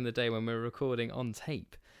is back in the day when we were recording on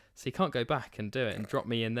tape. So you can't go back and do it and drop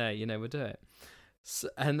me in there, we'll do it. So,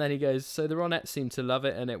 and then he goes, so the Ronettes seemed to love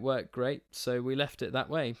it and it worked great. So we left it that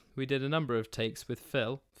way. We did a number of takes with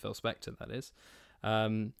Phil Spector, that is.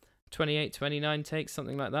 28, 29 takes,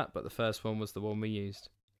 something like that. But the first one was the one we used.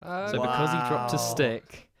 So because he dropped a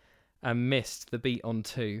stick and missed the beat on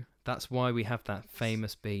 2, that's why we have that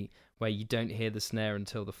famous beat where you don't hear the snare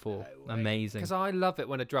until the 4. Amazing. Because I love it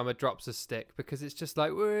when a drummer drops a stick, because it's just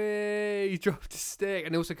like, "Whee, he dropped a stick,"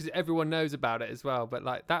 and also because everyone knows about it as well. But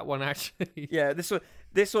like that one actually, Yeah,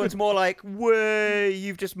 this one's more like, "Way,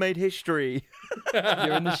 you've just made history."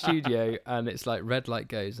 You're in the studio and it's like red light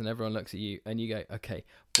goes and everyone looks at you and you go, okay,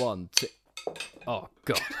 1, 2. Oh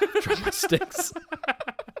God, drop my sticks.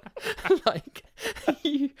 Like,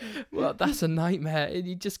 well, that's a nightmare. And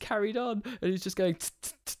he just carried on and he's just going,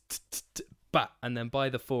 bat, and then by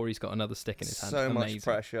the 4 he's got another stick in his hand. So Amazing. much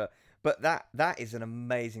pressure. But that is an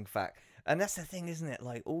amazing fact. And that's the thing, isn't it?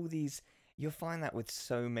 Like all these, you'll find that with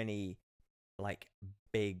so many like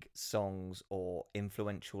big songs or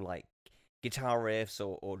influential like guitar riffs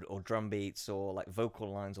or drum beats or like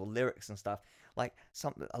vocal lines or lyrics and stuff. Like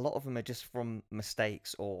a lot of them are just from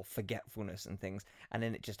mistakes or forgetfulness and things, and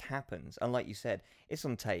then it just happens. And like you said, it's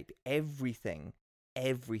on tape. Everything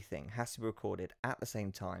has to be recorded at the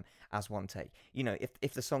same time as one take.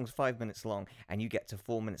 If the song's 5 minutes long and you get to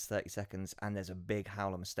 4 minutes 30 seconds and there's a big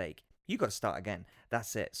howler mistake, you got to start again.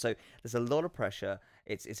 That's it. So there's a lot of pressure.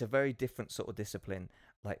 It's a very different sort of discipline,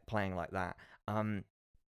 like playing like that. And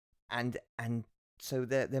so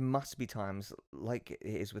there must be times, like it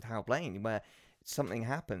is with Hal Blaine, where something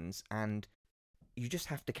happens and you just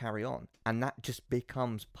have to carry on, and that just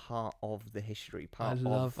becomes part of the history. I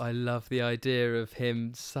love the idea of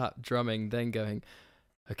him sat drumming, then going,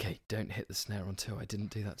 okay, don't hit the snare on 2. I didn't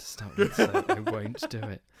do that to start with, so I won't do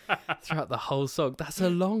it. Throughout the whole song. That's a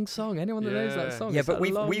long song. Anyone that knows that song, yeah, but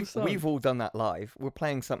we've song. all done that live. We're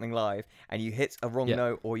playing something live, and you hit a wrong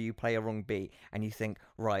note or you play a wrong beat, and you think,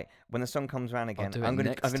 right, when the song comes around again, I'm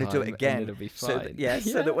gonna do it again. It'll be so fine.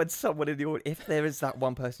 So that when someone in the audience, if there is that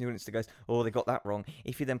one person in the audience that goes, oh, they got that wrong,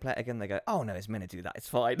 if you then play it again, they go, oh no, it's meant to do that. It's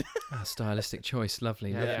fine. Stylistic choice,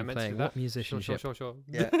 lovely. Lovely playing. What musicianship? Sure.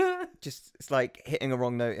 Yeah, just it's like hitting a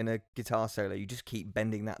wrong note in a guitar solo. You just keep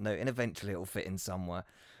bending that note, and eventually it'll fit in somewhere.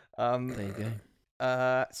 There you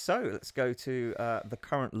go. So let's go to the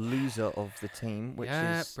current loser of the team, which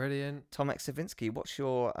is brilliant. Tomek Savinsky. What's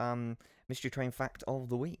your mystery train fact of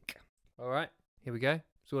the week? All right, here we go.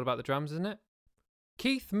 It's all about the drums, isn't it?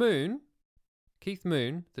 Keith Moon,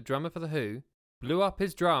 the drummer for The Who, blew up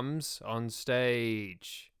his drums on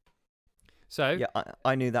stage. So yeah,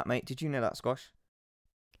 I knew that, mate. Did you know that, Squash?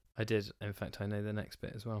 I did. In fact, I know the next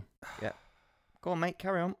bit as well. Yeah. Go on, mate.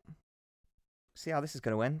 Carry on. See how this is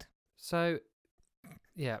going to end. So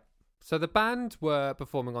the band were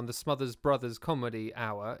performing on the Smothers Brothers Comedy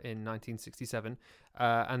Hour in 1967,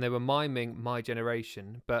 and they were miming My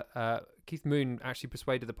Generation, but Keith Moon actually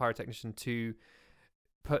persuaded the pyrotechnician to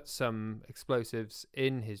put some explosives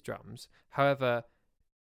in his drums. However,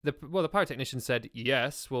 the pyrotechnician said,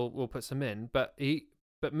 yes, we'll put some in, but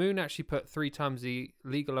Moon actually put 3 times the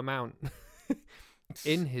legal amount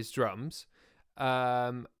in his drums.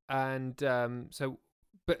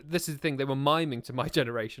 But this is the thing, they were miming to My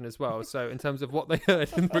Generation as well. So in terms of what they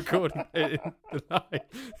heard in the recording in the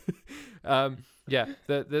live,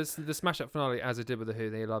 the smash up finale, as I did with The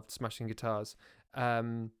Who, they loved smashing guitars.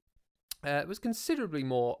 It was considerably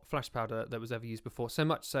more flash powder that was ever used before. So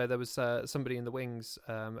much so there was somebody in the wings,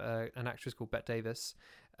 an actress called Bette Davis,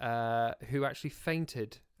 who actually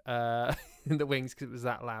fainted in the wings because it was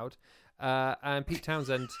that loud. And Pete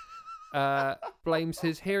Townsend blames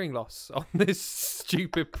his hearing loss on this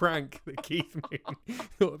stupid prank that Keith Moon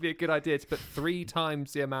thought would be a good idea to put 3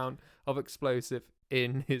 times the amount of explosive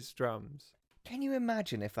in his drums. Can you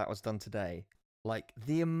imagine if that was done today? Like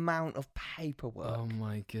the amount of paperwork. Oh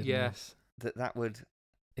my goodness. Yes. That would.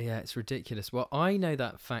 Yeah, it's ridiculous. Well, I know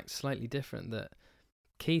that fact slightly different, that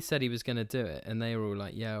Keith said he was going to do it, and they were all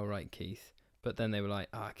like, yeah, all right, Keith. But then they were like,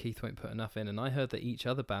 Keith won't put enough in. And I heard that each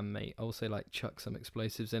other bandmate also like chuck some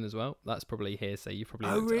explosives in as well. That's probably hearsay. You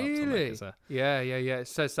probably looked it up, Tomek, Yeah. It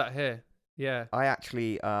says that here. Yeah. I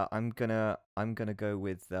actually, I'm gonna go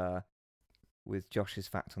with Josh's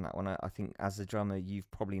fact on that one. I think as a drummer, you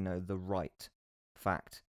probably know the right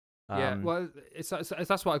fact. Yeah. Well,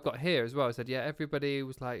 that's what I've got here as well. I said, yeah, everybody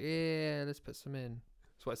was like, yeah, let's put some in.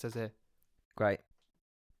 That's what it says here. Great.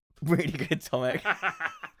 Really good, Tomek.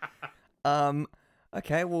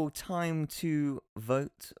 Okay, well, time to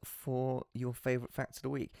vote for your favourite fact of the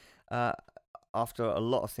week. After a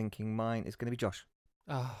lot of thinking, mine is going to be Josh.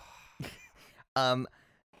 Oh. All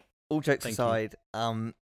jokes Thank you.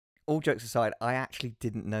 aside, I actually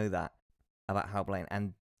didn't know that about Hal Blaine,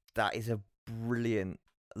 and that is a brilliant,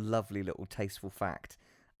 lovely little tasteful fact.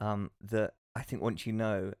 That I think once you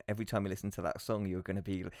know, every time you listen to that song, you're going to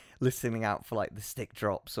be listening out for like the stick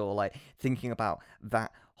drops, or like thinking about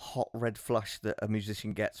that hot red flush that a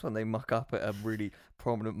musician gets when they muck up at a really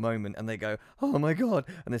prominent moment, and they go, "Oh my god!"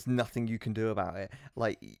 and there's nothing you can do about it.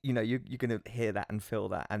 Like, you know, you're going to hear that and feel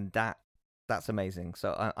that, and that's amazing.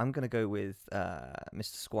 So I'm going to go with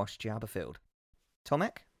Mr. Squash Haberfield.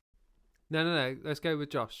 Tomek? No. Let's go with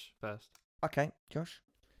Josh first. Okay, Josh.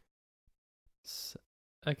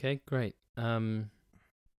 Okay, great.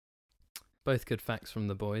 Both good facts from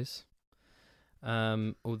the boys.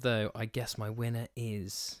 Although I guess my winner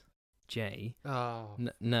is Jay. Oh.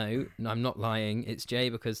 No, I'm not lying. It's Jay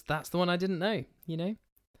because that's the one I didn't know. You know,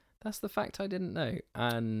 that's the fact I didn't know,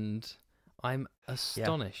 and I'm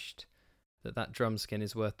astonished that drum skin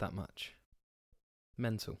is worth that much.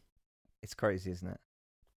 Mental. It's crazy, isn't it?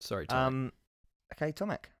 Sorry, Tomek. Okay,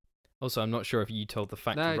 Tomek. Also, I'm not sure if you told the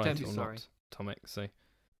fact No, right don't be or sorry. not, Tomek. So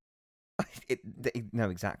No,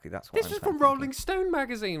 exactly. That's what This I'm was kind from of Rolling thinking. Stone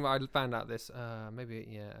magazine where I found out this.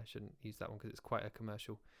 Maybe, I shouldn't use that one because it's quite a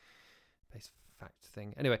commercial-based fact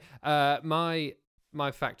thing. Anyway, my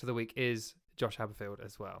fact of the week is Josh Haberfield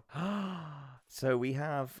as well. So we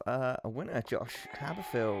have a winner. Josh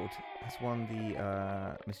Haberfield has won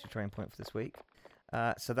the Mystery Train point for this week.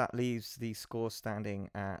 So that leaves the score standing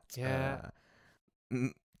at.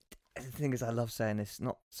 The thing is, I love saying this,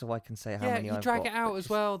 not so I can say how many you I've drag got, it out but as just,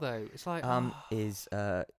 well, though. It's like is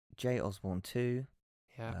Jay Osborne 2,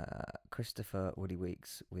 yeah, Christopher Woody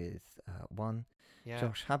Weeks with 1, yeah,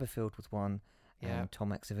 Josh Haberfield with 1, yeah, and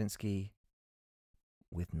Tomek Savinsky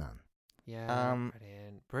with none. yeah.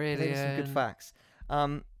 Brilliant. Brilliant. Some good facts.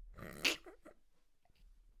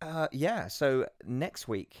 So next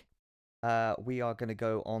week, we are going to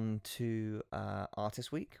go on to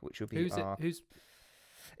Artist Week, which will be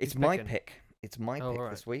It's my picking? pick. It's my Oh, pick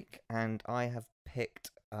alright. this week, and I have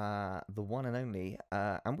picked the one and only.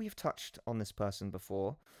 And we've touched on this person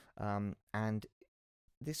before, and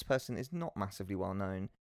this person is not massively well known,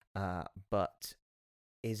 but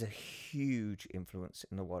is a huge influence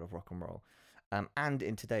in the world of rock and roll, and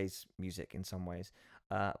in today's music in some ways.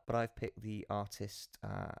 But I've picked the artist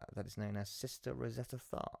that is known as Sister Rosetta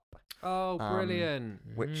Tharpe. Oh, brilliant.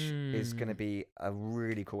 Which is going to be a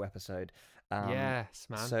really cool episode. Yes,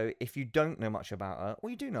 man. So if you don't know much about her, or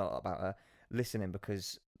you do know about her, listen in,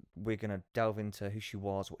 because we're going to delve into who she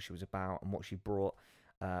was, what she was about, and what she brought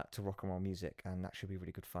to rock and roll music, and that should be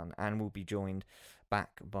really good fun. And we'll be joined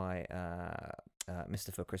back by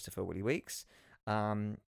Mr. Christopher Willie Weeks,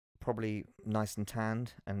 probably nice and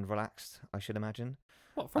tanned and relaxed, I should imagine.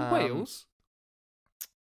 What, from Wales?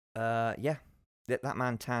 Yeah. That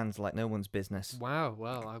man tans like no one's business. Wow.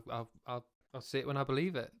 Well, I'll see it when I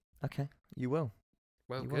believe it. Okay, you will.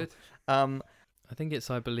 Well, You will. good. I think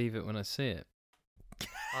it's I believe it when I see it.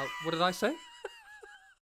 What did I say?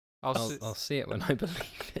 I'll see it when I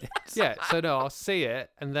believe it. Yeah. So no, I'll see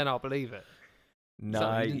it and then I'll believe it.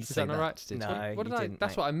 No, you didn't you say say that. that. Right, did you? No, What did you I? didn't,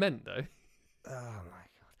 That's mate. what I meant, though. Oh my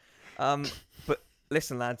god. But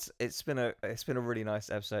listen, lads, it's been a really nice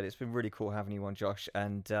episode. It's been really cool having you on, Josh,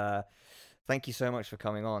 and thank you so much for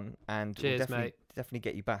coming on. And Cheers, we'll mate. definitely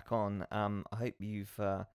get you back on. I hope you've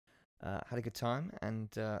had a good time,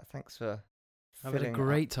 and thanks for. I've had a filling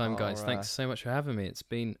great up time, guys. our, Thanks so much for having me. It's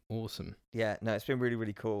been awesome. Yeah, no, it's been really,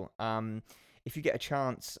 really cool. If you get a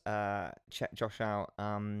chance, check Josh out.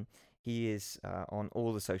 He is on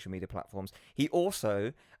all the social media platforms. He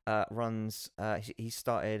also runs, he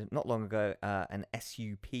started not long ago an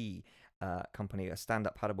SUP company, a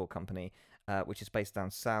stand-up paddleboard company, which is based down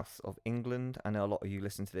south of England. I know a lot of you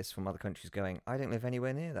listen to this from other countries going, I don't live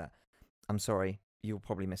anywhere near that. I'm sorry, you'll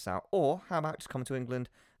probably miss out. Or how about just come to England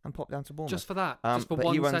and pop down to Bournemouth? Just for that. Just for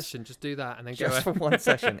but he one runs- session. Just do that and then go. Just for one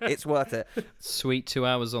session. It's worth it. Sweet 2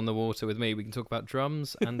 hours on the water with me. We can talk about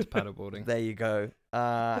drums and paddleboarding. There you go.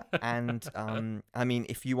 And I mean,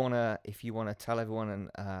 if you wanna tell everyone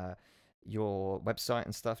and your website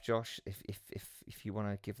and stuff, Josh, if you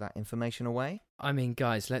wanna give that information away. I mean,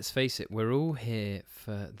 guys, let's face it, we're all here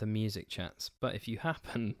for the music chats. But if you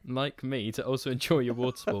happen, like me, to also enjoy your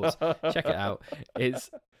water sports, check it out.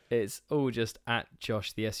 It's all just at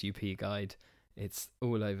Josh the SUP Guide. It's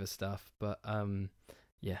all over stuff. But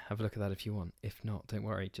yeah, have a look at that if you want. If not, don't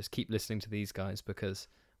worry. Just keep listening to these guys, because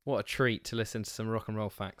what a treat to listen to some rock and roll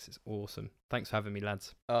facts. It's awesome. Thanks for having me,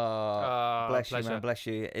 lads. Bless you, pleasure. man. Bless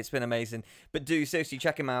you. It's been amazing. But do seriously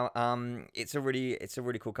check him out. It's a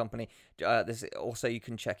really cool company. There's also, you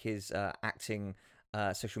can check his acting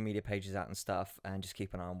social media pages out and stuff, and just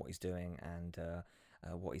keep an eye on what he's doing and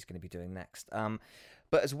what he's going to be doing next.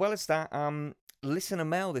 But as well as that, listener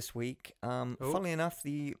mail this week. Funnily enough,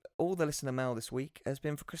 all the listener mail this week has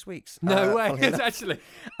been for Chris Weeks. No way, it's enough. actually.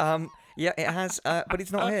 Yeah, it has, but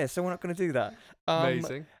he's not here, so we're not going to do that.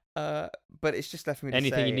 Amazing. But it's just left for me to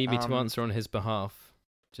Anything say, you need me to answer on his behalf,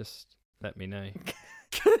 just let me know.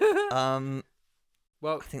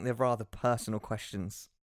 Well, I think they're rather personal questions.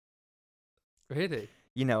 really?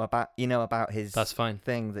 You know about his That's fine.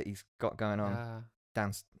 thing that he's got going on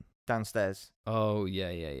downstairs. Oh,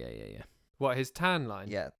 yeah. What, his tan line?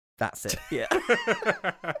 Yeah, that's it. Yeah.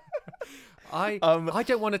 I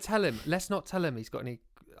don't want to tell him. Let's not tell him he's got any.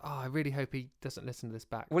 Oh, I really hope he doesn't listen to this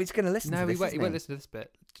back. Well, he's going to listen to this. No, he won't listen to this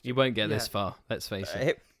bit. You won't get this far, let's face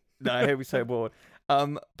it. No, he'll be so bored.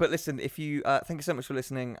 But listen, if you thank you so much for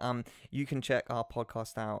listening. You can check our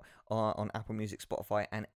podcast out on Apple Music, Spotify,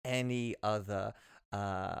 and any other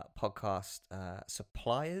podcast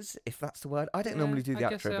suppliers, if that's the word. I don't normally do the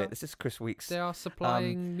outro bit. This is Chris Weeks. They are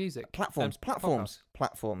supplying music platforms.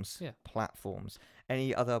 Yeah. Platforms.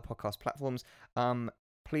 Any other podcast platforms.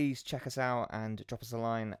 Please check us out and drop us a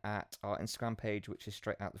line at our Instagram page, which is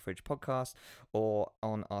Straight Out the Fridge Podcast, or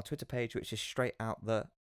on our Twitter page, which is Straight Out the.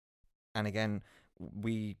 And again,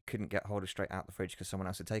 we couldn't get hold of Straight Out the Fridge because someone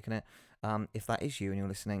else had taken it. If that is you and you're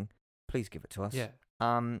listening, please give it to us. Yeah.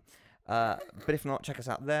 But if not, check us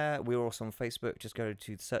out there. We're also on Facebook. Just go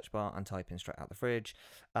to the search bar and type in Straight Out the Fridge.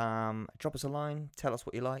 Drop us a line. Tell us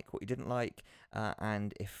what you like, what you didn't like,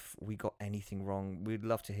 and if we got anything wrong, we'd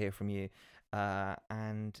love to hear from you.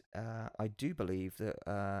 And I do believe that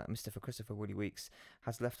Mr. Christopher Willie Weeks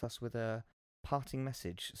has left us with a parting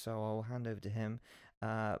message, so I'll hand over to him.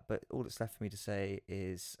 But all that's left for me to say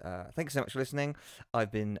is thank you so much for listening.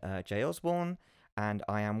 I've been Jay Osborne, and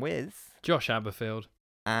I am with Josh Haberfield.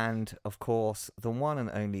 And, of course, the one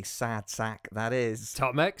and only sad sack that is...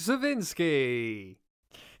 Tomek Savinsky.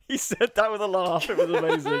 He said that with a laugh. It was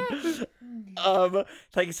amazing.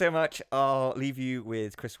 Thank you so much. I'll leave you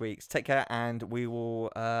with Chris Weeks. Take care, and we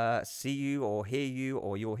will see you or hear you,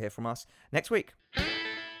 or you'll hear from us next week.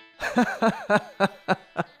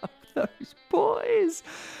 Those boys.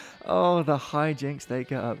 Oh, the hijinks they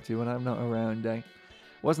get up to when I'm not around, eh?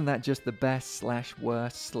 Wasn't that just the best /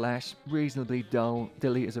 worst / reasonably dull,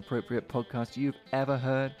 delete as appropriate podcast you've ever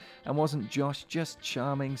heard? And wasn't Josh just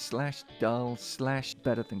charming / dull /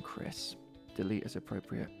 better than Chris, delete as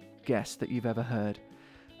appropriate guest that you've ever heard?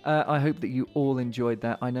 I hope that you all enjoyed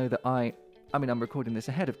that. I know that I'm recording this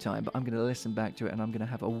ahead of time, but I'm going to listen back to it, and I'm going to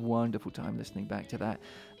have a wonderful time listening back to that.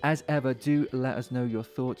 As ever, do let us know your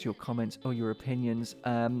thoughts, your comments, or your opinions.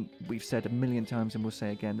 We've said a million times, and we'll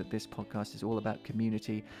say again, that this podcast is all about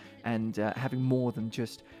community and having more than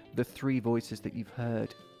just the three voices that you've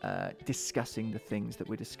heard discussing the things that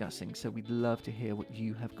we're discussing. So we'd love to hear what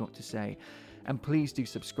you have got to say. And please do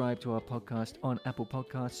subscribe to our podcast on Apple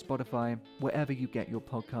Podcasts, Spotify, wherever you get your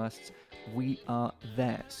podcasts. We are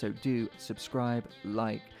there. So do subscribe,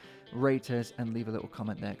 like, rate us, and leave a little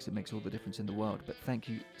comment there, because it makes all the difference in the world. But thank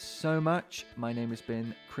you so much. My name has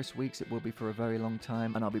been Chris Weeks. It will be for a very long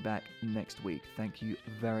time, and I'll be back next week. Thank you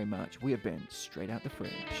very much. We have been Straight Out the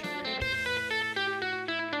Fridge.